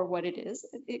 for what it is,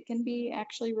 it can be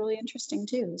actually really interesting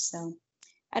too. So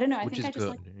I don't know. I Which think is I just good.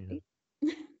 like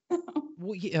Yeah. to write.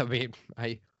 Well, yeah, I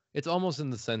mean, it's almost in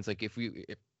the sense like if we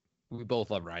both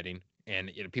love writing,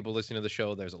 and people listening to the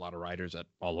show, there's a lot of writers at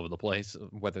all over the place,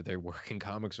 whether they work in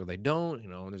comics or they don't.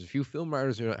 There's a few film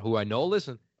writers who I know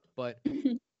listen, but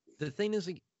the thing is,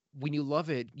 like, when you love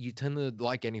it, you tend to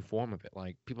like any form of it.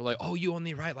 Like people are like, oh, you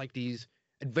only write like these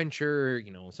adventure,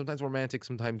 sometimes romantic,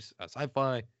 sometimes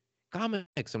sci-fi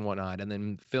comics and whatnot, and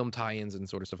then film tie-ins and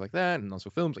sort of stuff like that, and also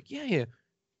films. Like, yeah,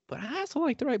 but I also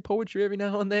like to write poetry every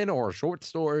now and then, or a short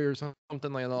story, or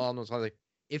something like that. Almost like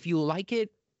if you like it,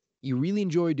 you really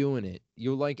enjoy doing it.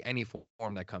 You'll like any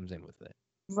form that comes in with it.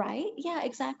 Right? Yeah,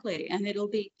 exactly. And it'll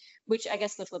be, which I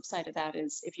guess the flip side of that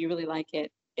is if you really like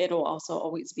it, it'll also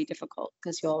always be difficult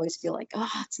because you'll always feel like,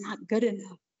 oh, it's not good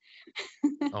enough.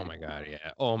 Oh my god,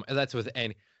 yeah. That's with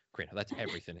any. Corinna, that's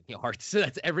everything in the arts.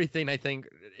 That's everything. I think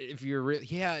if you're really,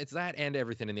 yeah, it's that and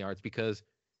everything in the arts, because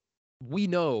we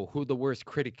know who the worst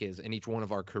critic is in each one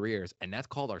of our careers, and that's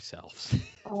called ourselves.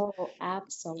 Oh, Oh,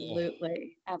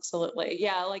 absolutely. Absolutely.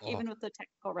 Yeah, like oh. even with the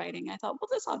technical writing, I thought,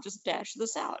 well, I'll just dash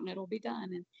this out and it'll be done.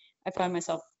 And I find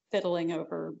myself fiddling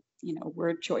over,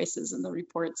 word choices in the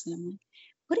reports. And I'm like,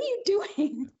 what are you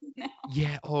doing now?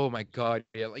 Yeah. Oh my God.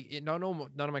 Yeah. Like, none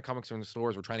of my comics are in the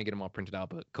stores. We're trying to get them all printed out,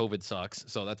 but COVID sucks,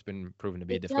 so that's been proven to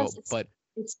be It does. difficult. But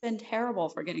It's been terrible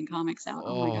for getting comics out.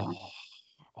 Oh my God.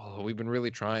 oh, we've been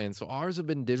really trying. So ours have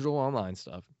been digital online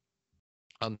stuff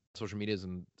on social medias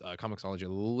and Comixology a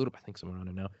little. I think somewhere on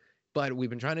it now. But we've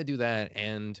been trying to do that,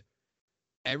 and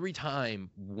every time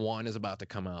one is about to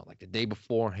come out, like the day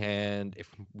beforehand, if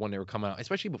when they were coming out,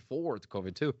 especially before it's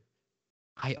COVID too,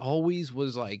 I always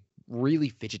was like really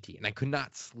fidgety and I could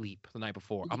not sleep the night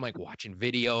before. I'm like watching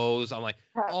videos. I'm like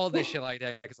all this shit like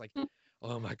that. It's like,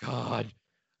 oh my God.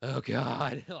 Oh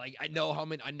God. Like I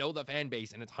know the fan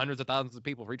base and it's hundreds of thousands of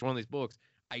people for each one of these books.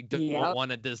 I don't Yep.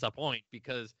 want to disappoint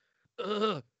because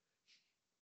ugh,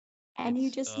 And you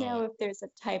it's just know if there's a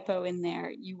typo in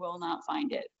there, you will not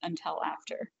find it until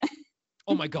after.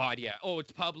 oh my God, yeah. Oh,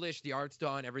 it's published, the art's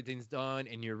done, everything's done,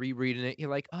 and you're rereading it. You're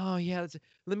like, oh yeah,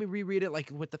 let me reread it like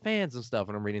with the fans and stuff.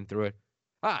 And I'm reading through it.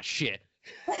 Ah, shit.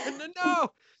 No,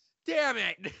 damn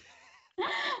it.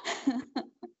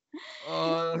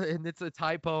 And it's a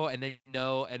typo, and they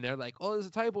know, and they're like, oh, there's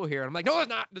a typo here. And I'm like, no, it's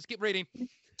not. Just keep reading.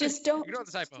 Just don't, Ignore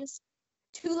the typo. just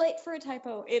too late for a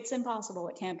typo. It's impossible.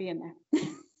 It can't be in there.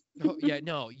 Oh, yeah,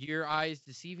 no, your eyes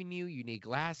deceiving you. You need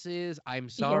glasses. I'm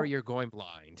Yep. sorry, you're going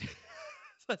blind.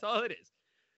 That's all it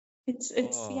is. Yeah,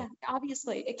 Oh,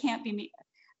 obviously it can't be me.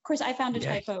 Of course, I found a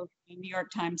yeah. typo in a New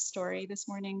York Times story this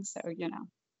morning. So, Did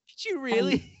you and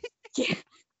really? yeah.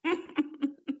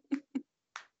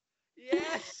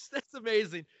 Yes, that's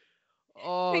amazing.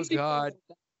 Oh Makes me feel God.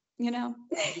 good, you know?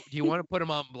 Do you want to put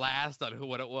him on blast on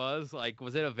what it was? Like,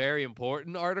 was it a very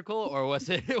important article, or was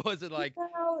it was it like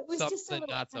No, it was just a something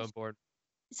little, not so important?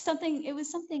 it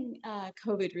was something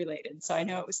COVID related. So I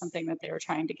know it was something that they were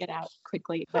trying to get out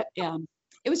quickly, but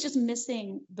it was just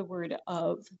missing the word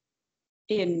of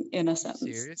in a Are you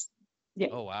serious? sentence. Yeah.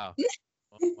 Oh wow.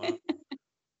 Oh wow.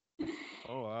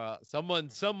 Oh wow.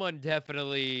 Someone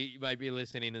definitely might be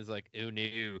listening is like, oh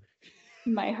no.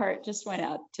 My heart just went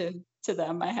out to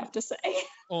them, I have to say.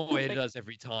 Oh, it Like, does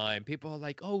every time. People are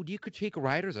like, "Oh, do you critique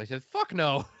writers?" I said, "Fuck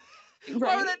no."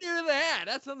 Why would I right? do that?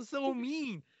 That sounds so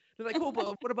mean. They're like, "Oh,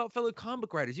 but what about fellow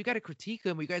comic writers? You got to critique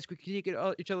them. You guys critique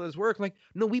each other's work." I'm like,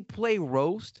 no, we play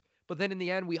roast, but then in the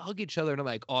end, we hug each other, and I'm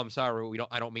like, "Oh, I'm sorry. We don't.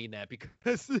 I don't mean that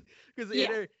because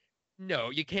Yeah. no,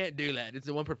 you can't do that. It's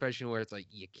the one profession where it's like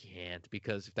you can't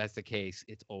because if that's the case,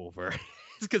 it's over.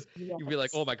 It's because you'd be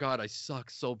like, Yes. "Oh my god, I suck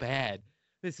so bad.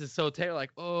 This is so terrible."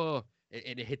 Like, oh,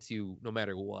 and it hits you no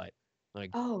matter what.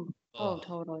 Like, Oh, oh,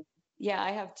 totally. Yeah,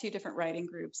 I have two different writing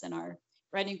groups, and our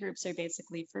writing groups are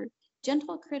basically for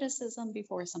gentle criticism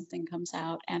before something comes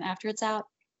out. And after it's out,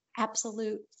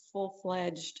 absolute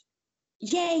full-fledged,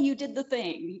 yay, you did the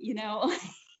thing, no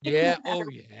yeah, matter. oh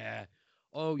yeah,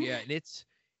 oh yeah, and it's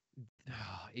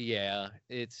yeah,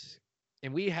 it's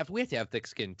and we have to have thick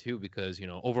skin too because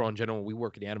overall in general we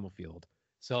work in the animal field,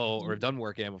 so or have Mm. done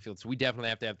work in animal field, so we definitely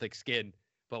have to have thick skin.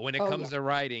 But when it Oh, yeah. comes to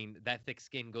writing, that thick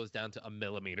skin goes down to a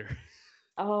millimeter.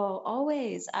 Oh,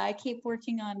 always. I keep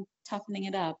working on toughening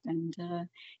it up, and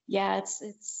yeah,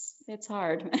 it's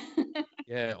hard.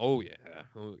 Yeah, oh yeah,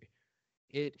 oh,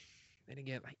 it. And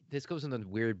again, like, this goes into the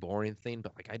weird, boring thing,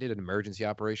 but like I did an emergency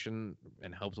operation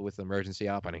and helped with the emergency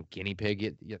op on a guinea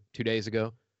pig 2 days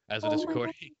ago as of Oh this my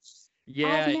recording. gosh. I've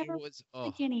Yeah, it never was. had a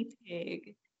Oh, guinea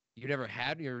pig. you never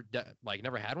had like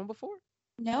never had one before?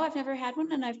 No, I've never had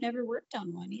one, and I've never worked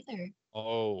on one either.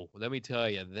 Oh, let me tell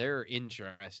you, they're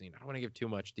interesting. I don't want to give too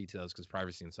much details because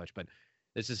privacy and such, but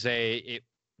this is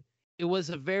it was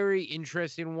a very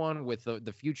interesting one with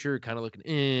the future kind of looking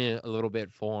a little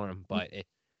bit for him, but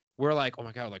we're like, oh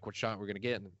my god, like what shot we're gonna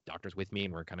get? And the doctor's with me,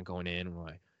 and we're kind of going in, and we're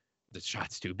like, the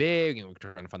shot's too big, and we're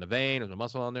trying to find the vein, there's a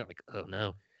muscle on there, like oh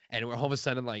no, and we're all of a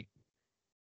sudden like,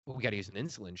 well, we got to use an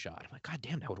insulin shot. I'm like, God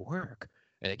damn, that would work.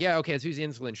 And like, yeah, okay, let's use the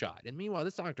insulin shot. And meanwhile,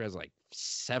 this doctor has like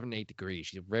 7, 8 degrees.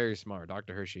 She's very smart.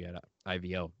 Dr. Hershey at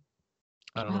IVO.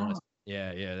 I don't know what. Wow.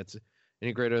 Yeah, yeah, that's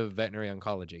integrative veterinary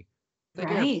oncology. Like,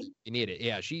 yeah, Right. you need it.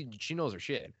 Yeah, she knows her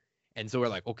shit. And so we're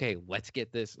like, okay, let's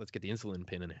get this. Let's get the insulin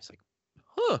pin in there. It's like,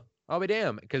 huh, I'll be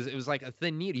damned, because it was like a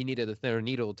thin needle. You needed a thinner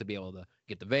needle to be able to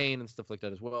get the vein and stuff like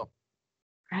that as well.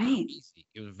 Right. Crazy.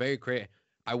 It was very crazy.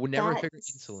 I would never That figure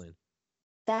is insulin.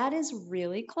 that is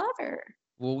really clever.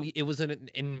 Well, it was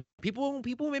and people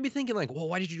may be thinking like, well,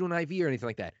 why did you do an IV or anything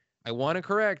like that? I want to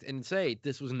correct and say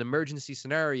this was an emergency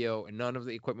scenario and none of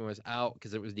the equipment was out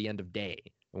because it was the end of day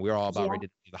and we were all about Yeah. ready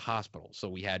to leave the hospital, so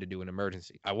we had to do an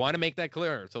emergency. I want to make that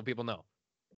clear so people know.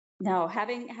 No,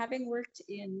 having worked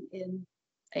in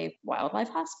a wildlife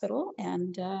hospital,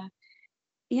 and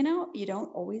you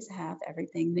don't always have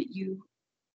everything that you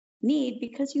need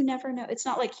because you never know. It's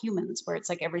not like humans where it's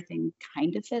like everything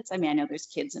kind of fits. I mean, I know there's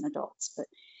kids and adults, but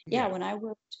yeah, Yeah. when I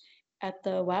worked at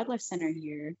the wildlife center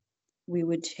here, we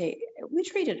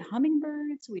treated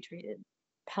hummingbirds, we treated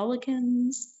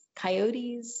pelicans,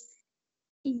 coyotes.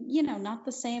 Not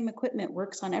the same equipment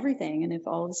works on everything. And if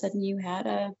all of a sudden you had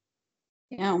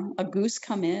a goose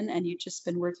come in and you'd just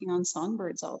been working on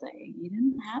songbirds all day, you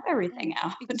didn't have everything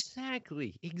out.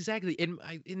 Exactly, exactly.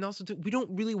 And also too, we don't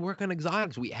really work on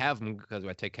exotics. We have them because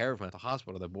I take care of them at the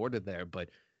hospital. They're boarded there, but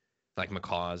like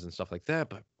macaws and stuff like that.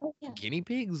 But Oh, yeah. guinea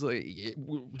pigs, like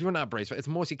we're not braced. It's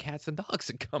mostly cats and dogs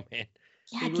that come in.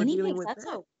 Yeah, And we're guinea dealing pigs, with that's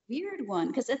that. a weird one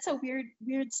because it's a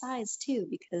weird size too,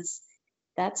 because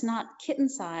that's not kitten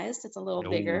sized, it's a little No.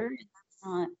 bigger, and that's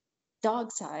not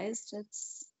dog sized.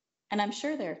 And I'm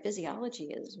sure their physiology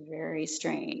is very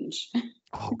strange.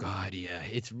 Oh God, yeah.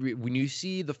 When you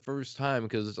see the first time,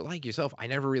 because like yourself, I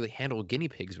never really handled guinea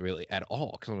pigs really at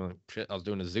all. Because I'm like, shit, I was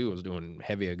doing a zoo, I was doing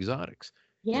heavy exotics,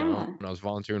 Yeah. when I was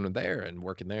volunteering there and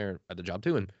working there at the job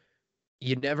too. And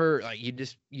you never like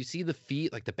you see the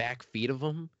feet, like the back feet of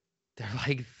them. They're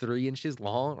like 3 inches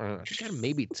long, or I think they're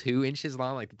maybe 2 inches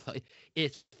long.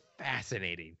 It's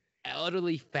fascinating,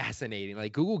 utterly fascinating.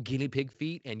 Like Google guinea pig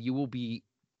feet, and you will be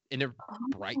in their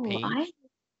bright Oh, pink.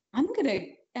 I'm gonna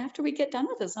after we get done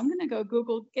with this, I'm gonna go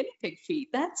Google guinea pig feet.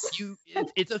 That's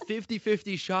It's a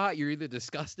 50-50 shot. You're either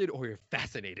disgusted or you're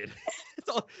fascinated. It's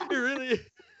all it really is.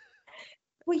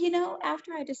 well,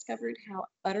 after I discovered how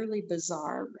utterly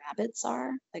bizarre rabbits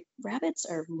are, like rabbits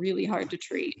are really hard to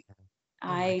treat. Oh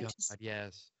my I God, just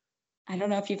yes. I don't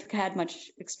know if you've had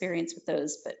much experience with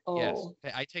those, but Yes. oh,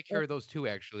 Hey, I take care oh, of those too,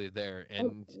 actually, there. oh,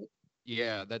 And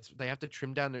yeah, they have to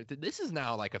trim down their. This is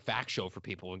now like a fact show for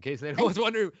people in case anyone was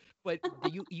wondering. But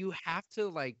you have to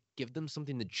like give them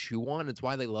something to chew on. It's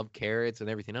why they love carrots and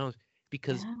everything else.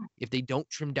 Because yeah, if they don't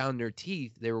trim down their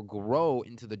teeth, they will grow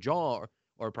into the jaw,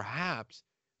 or perhaps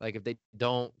like if they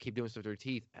don't keep doing stuff with their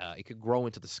teeth, it could grow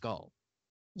into the skull.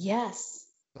 yes.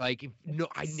 Like, no,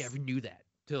 I never It's- knew that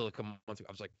till a couple months ago.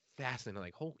 I was like fascinated,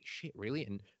 like, holy shit, really?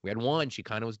 And we had one, she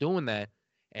kind of was doing that,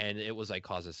 and it was like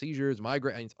causes seizures,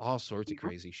 migraines, all sorts of yeah.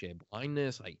 crazy shit,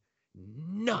 blindness, like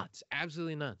nuts,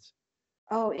 absolutely nuts.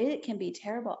 Oh, it can be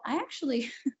terrible. I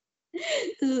actually,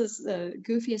 this is the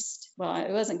goofiest. Well,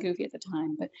 it wasn't goofy at the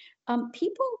time, but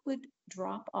people would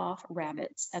drop off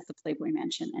rabbits at the Playboy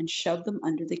Mansion and shove them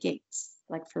under the gates,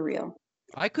 like for real.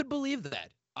 I could believe that.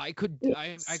 I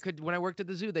It's could when I worked at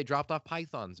the zoo, they dropped off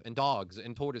pythons and dogs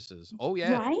and tortoises. Oh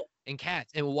yeah, right. and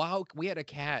cats. And while we had a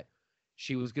cat,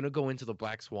 she was gonna go into the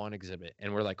black swan exhibit,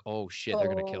 and we're like, oh shit, they're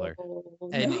gonna kill her. Oh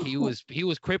And no. he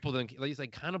was crippled and he's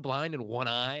like kind of blind in one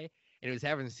eye, and he was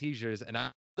having seizures. And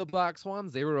the black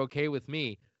swans, they were okay with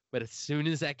me, but as soon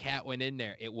as that cat went in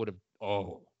there, it would have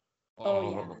Oh yeah.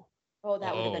 oh Oh,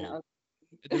 that would have been oh. ugly.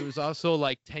 There was also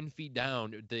like 10 feet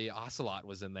down, the ocelot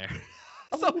was in there.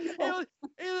 So Oh no.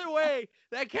 either way,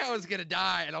 that cat was gonna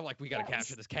die, and I'm like, we gotta That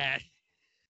capture was. this cat.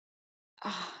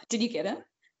 Did you get him?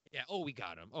 Yeah. Oh, we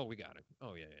got him. Oh, we got him.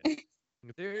 Oh yeah,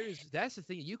 yeah. That's the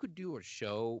thing. You could do a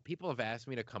show. People have asked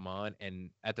me to come on, and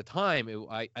at the time,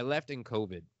 I left in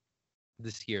COVID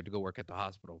this year to go work at the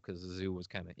hospital because the zoo was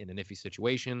kind of in an iffy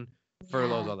situation,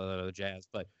 furloughs, Yeah. all that other jazz.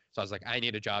 But so I was like, I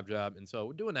need a job, and so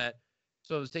we're doing that.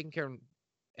 So I was taking care of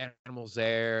animals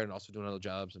there, and also doing other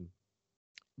jobs, and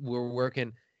we're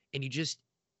working, and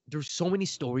there's so many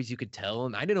stories you could tell,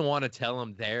 and I didn't want to tell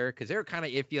them there because they're kind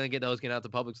of iffy and get those getting out to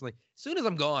public. So like, as soon as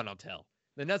I'm gone, I'll tell.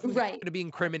 Then nothing's going Right. to be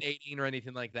incriminating or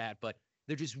anything like that. But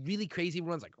they're just really crazy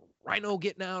ones, like rhino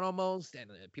getting out almost,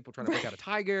 and people trying to break out a Right.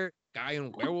 tiger, guy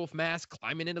in werewolf mask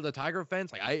climbing into the tiger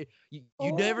fence. Like you Oh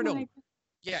never know. my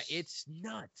Yeah, gosh. it's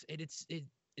nuts. It's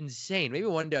insane. Maybe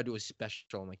one day I'll do a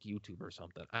special on like YouTube or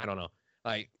something. I don't know.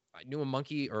 Like I knew a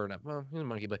monkey or not. Well, he was a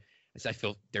monkey, but I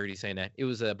feel dirty saying that. It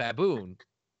was a baboon,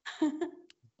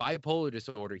 bipolar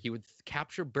disorder. He would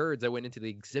capture birds that went into the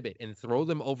exhibit and throw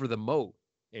them over the moat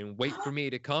and wait for me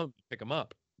to come pick them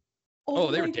up. Oh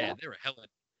Oh, they were my god. dead. They were hella.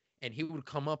 And he would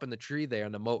come up in the tree there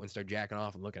in the moat and start jacking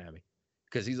off and looking at me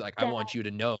because he's like, I That want you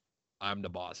to know I'm the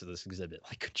boss of this exhibit.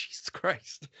 Like, Jesus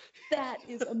Christ. that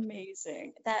is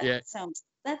amazing. Yeah.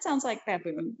 That sounds like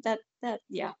baboon. That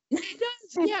yeah. It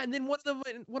does, yeah. And then one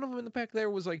of them in the pack there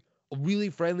was like really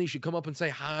friendly. She'd come up and say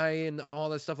hi and all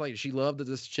that stuff. Like she loved to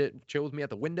just chill with me at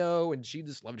the window, and she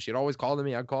just loved it. She'd always call to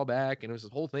me, I'd call back, and it was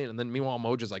this whole thing. And then meanwhile,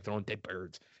 Moja's like throwing dead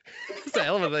birds. It's a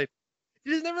hell of a thing.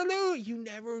 You just never knew. You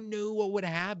never knew what would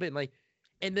happen. Like,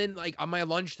 and then like on my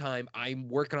lunchtime, I'm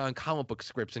working on comic book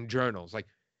scripts and journals. Like,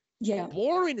 Yeah.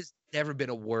 boring has never been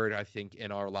a word I think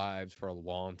in our lives for a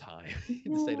long time,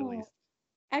 to say the No. least.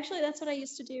 Actually, that's what I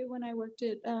used to do when I worked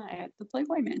at the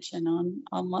Playboy Mansion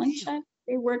on lunch. I'd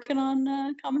be working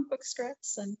on comic book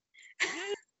scripts and Yeah.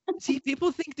 See,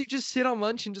 people think they just sit on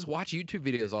lunch and just watch YouTube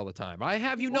videos all the time. I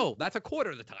have you know that's a quarter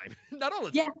of the time, not all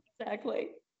the yeah, time. exactly.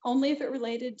 Only if it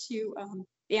related to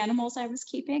the animals I was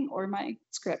keeping or my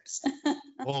scripts.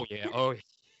 Oh yeah, oh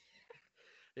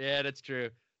yeah, that's true.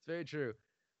 It's very true.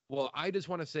 Well, I just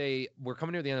want to say we're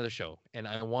coming near the end of the show, and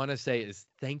I want to say is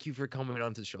thank you for coming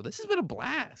onto the show. This has been a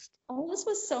blast. Oh, this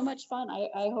was so much fun.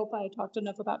 I hope I talked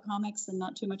enough about comics and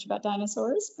not too much about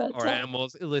dinosaurs. But Or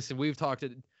animals. Listen, we talked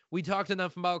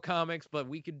enough about comics, but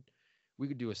we could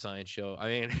do a science show. I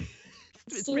mean,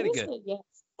 it's pretty good. seriously, yes.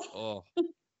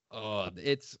 Oh,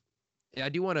 it's. I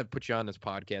do want to put you on this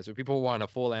podcast. If people want a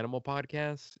full animal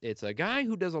podcast, it's a guy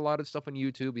who does a lot of stuff on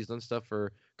YouTube. He's done stuff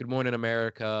for Good Morning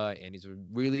America, and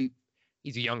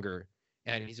he's younger,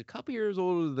 and he's a couple years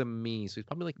older than me, so he's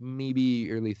probably like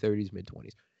maybe early 30s, mid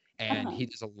 20s. And Uh-huh. he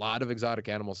does a lot of exotic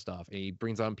animal stuff, and he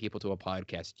brings on people to a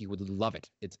podcast. You would love it.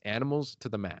 It's Animals to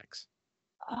the Max.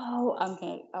 Oh, I'm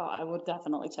gonna. Oh, I will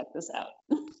definitely check this out.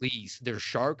 Please, there's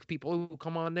shark people who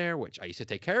come on there, which I used to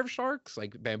take care of sharks,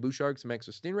 like bamboo sharks mixed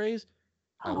with stingrays.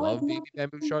 I Oh, I've love never. baby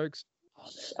bamboo sharks. Oh,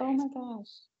 they're Oh my amazing. gosh.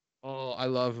 Oh, I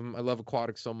love them. I love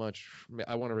aquatics so much.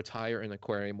 I want to retire in an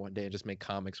aquarium one day and just make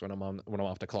comics when I'm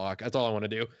off the clock. That's all I want to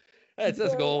do. That's the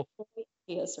Very, goal. very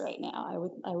envious right now.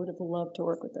 I would have loved to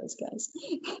work with those guys.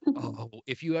 Oh,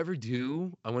 if you ever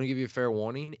do, I want to give you a fair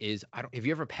warning. Is I don't. Have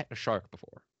you ever pet a shark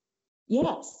before?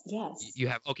 Yes, yes, You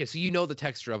have. Okay, so you know the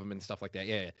texture of them and stuff like that.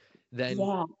 Yeah. Then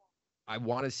yeah. I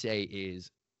want to say is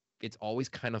it's always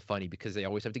kind of funny because they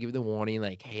always have to give you the warning,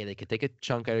 like, hey, they could take a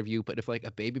chunk out of you. But if like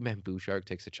a baby bamboo shark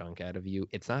takes a chunk out of you,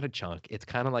 it's not a chunk. It's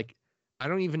kind of like I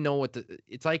don't even know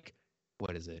it's like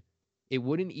what is it? It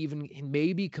wouldn't even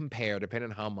maybe compare,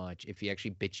 depending on how much, if he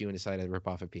actually bit you and decided to rip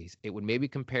off a piece, it would maybe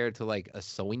compare to like a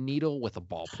sewing needle with a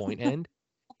ballpoint end.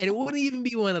 And it wouldn't even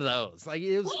be one of those. Like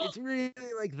it's really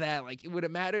like that. Like would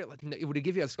it matter? Like it would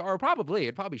give you a scar? Probably.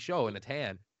 It'd probably show in a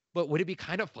tan. But would it be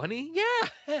kind of funny? Yeah,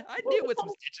 I'd do it with some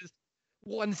stitches.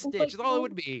 One stitch is all it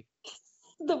would be.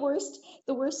 The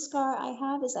worst scar I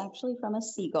have is actually from a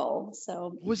seagull.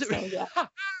 So Was it? yeah.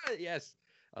 Yes,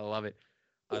 I love it.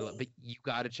 But you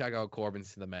got to check out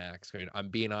Corbin's to the max. I mean, I'm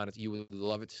being honest, you would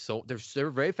love it. So they're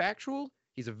very factual.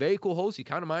 He's a very cool host. He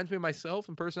kind of reminds me of myself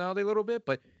in personality a little bit,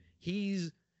 but he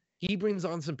brings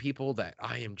on some people that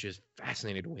I am just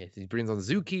fascinated with. He brings on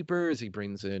zookeepers. He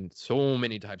brings in so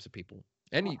many types of people.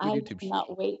 Any good I YouTube.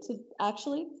 cannot wait to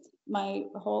actually. My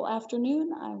whole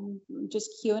afternoon, I'm just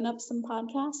queuing up some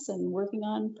podcasts and working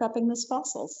on prepping this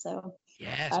fossil. So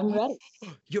Yes. I'm ready.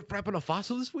 You're prepping a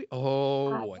fossil this week?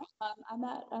 Oh, I, what?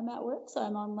 I'm at work, so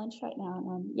I'm on lunch right now,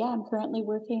 and I'm currently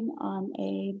working on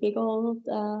a big old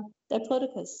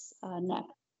diplodocus neck.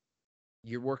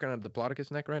 You're working on the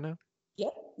Diplodocus neck right now?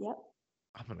 Yep, yep.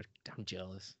 I'm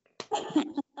jealous.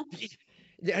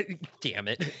 Yeah, damn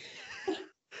it.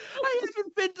 I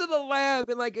haven't been to the lab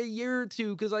in like a year or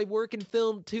two because I work in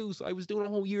film too. So I was doing a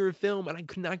whole year of film and I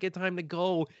could not get time to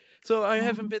go. So I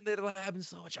haven't been to the lab in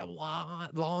such a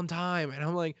long time. And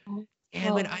I'm like,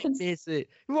 damn it, Well, I miss it.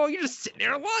 Well, you're just sitting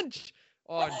there at lunch.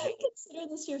 Oh, consider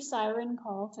this your siren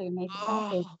call to make it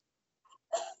happen.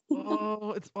 oh,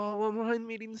 oh, it's all online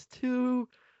meetings too.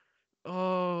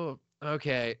 Oh,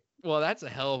 okay. Well, that's a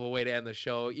hell of a way to end the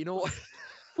show. You know what?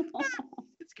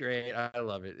 It's great. I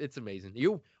love it. It's amazing.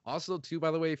 You also, too,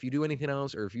 by the way, if you do anything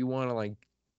else or if you want to, like,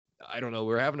 I don't know,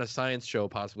 we're having a science show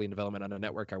possibly in development on a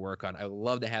network I work on. I would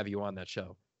love to have you on that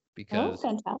show Oh, because,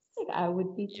 fantastic. I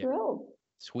would be yeah, thrilled.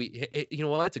 sweet. You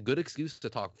know, well, that's a good excuse to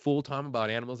talk full time about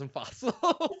animals and fossils.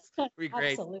 Be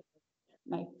great. Absolutely.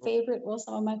 My Well, favorite, well,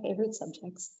 some of my favorite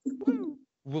subjects. woo.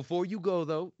 Before you go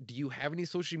though, do you have any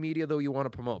social media though you want to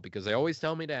promote? Because they always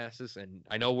tell me to ask this, and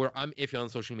I know I'm iffy on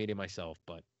social media myself,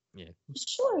 but yeah.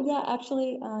 Sure, yeah.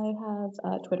 Actually, I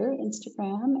have Twitter,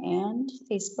 Instagram, and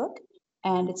Facebook,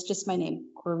 and it's just my name,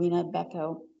 Corinna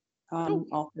Bechko, Oh, on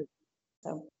all three.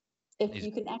 So if is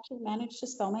you can actually manage to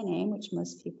spell my name, which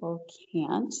most people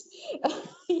can't,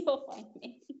 you'll find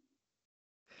me.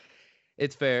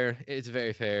 It's fair. It's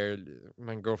very fair.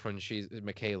 My girlfriend, she's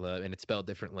Michaela, and it's spelled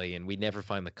differently, and we never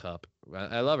find the cup.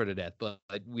 I love her to death, but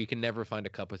we can never find a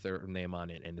cup with her name on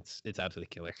it, and it's absolutely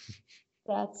killer.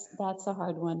 That's a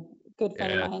hard one. Good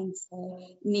friend of Yeah, mine's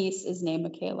niece is named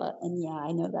Michaela, and yeah,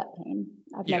 I know that pain.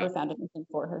 I've yeah. never found anything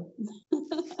for her.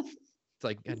 It's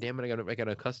like, God damn it, I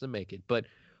gotta custom make it. But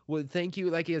well, thank you,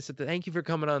 like I said, thank you for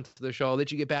coming on to the show. I'll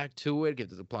let you get back to it. Give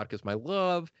the podcast my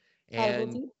love, I will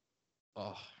and do.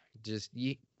 oh, just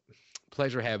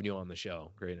pleasure having you on the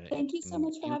show. Great, Thank you so and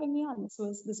much for you, having me on. This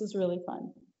was really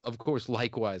fun. of course,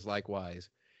 likewise, likewise.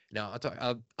 Now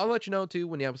I'll let you know too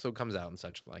when the episode comes out and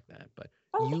such like that. But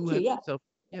Oh, you thank you. have Yeah. yourself,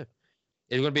 yeah.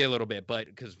 It's gonna be a little bit, but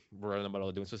because we're in the middle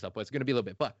of doing some stuff, but it's gonna be a little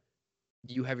bit. But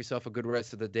you have yourself a good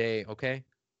rest of the day, okay?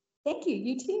 Thank you.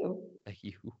 You too. Thank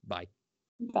you. Bye.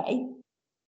 Bye.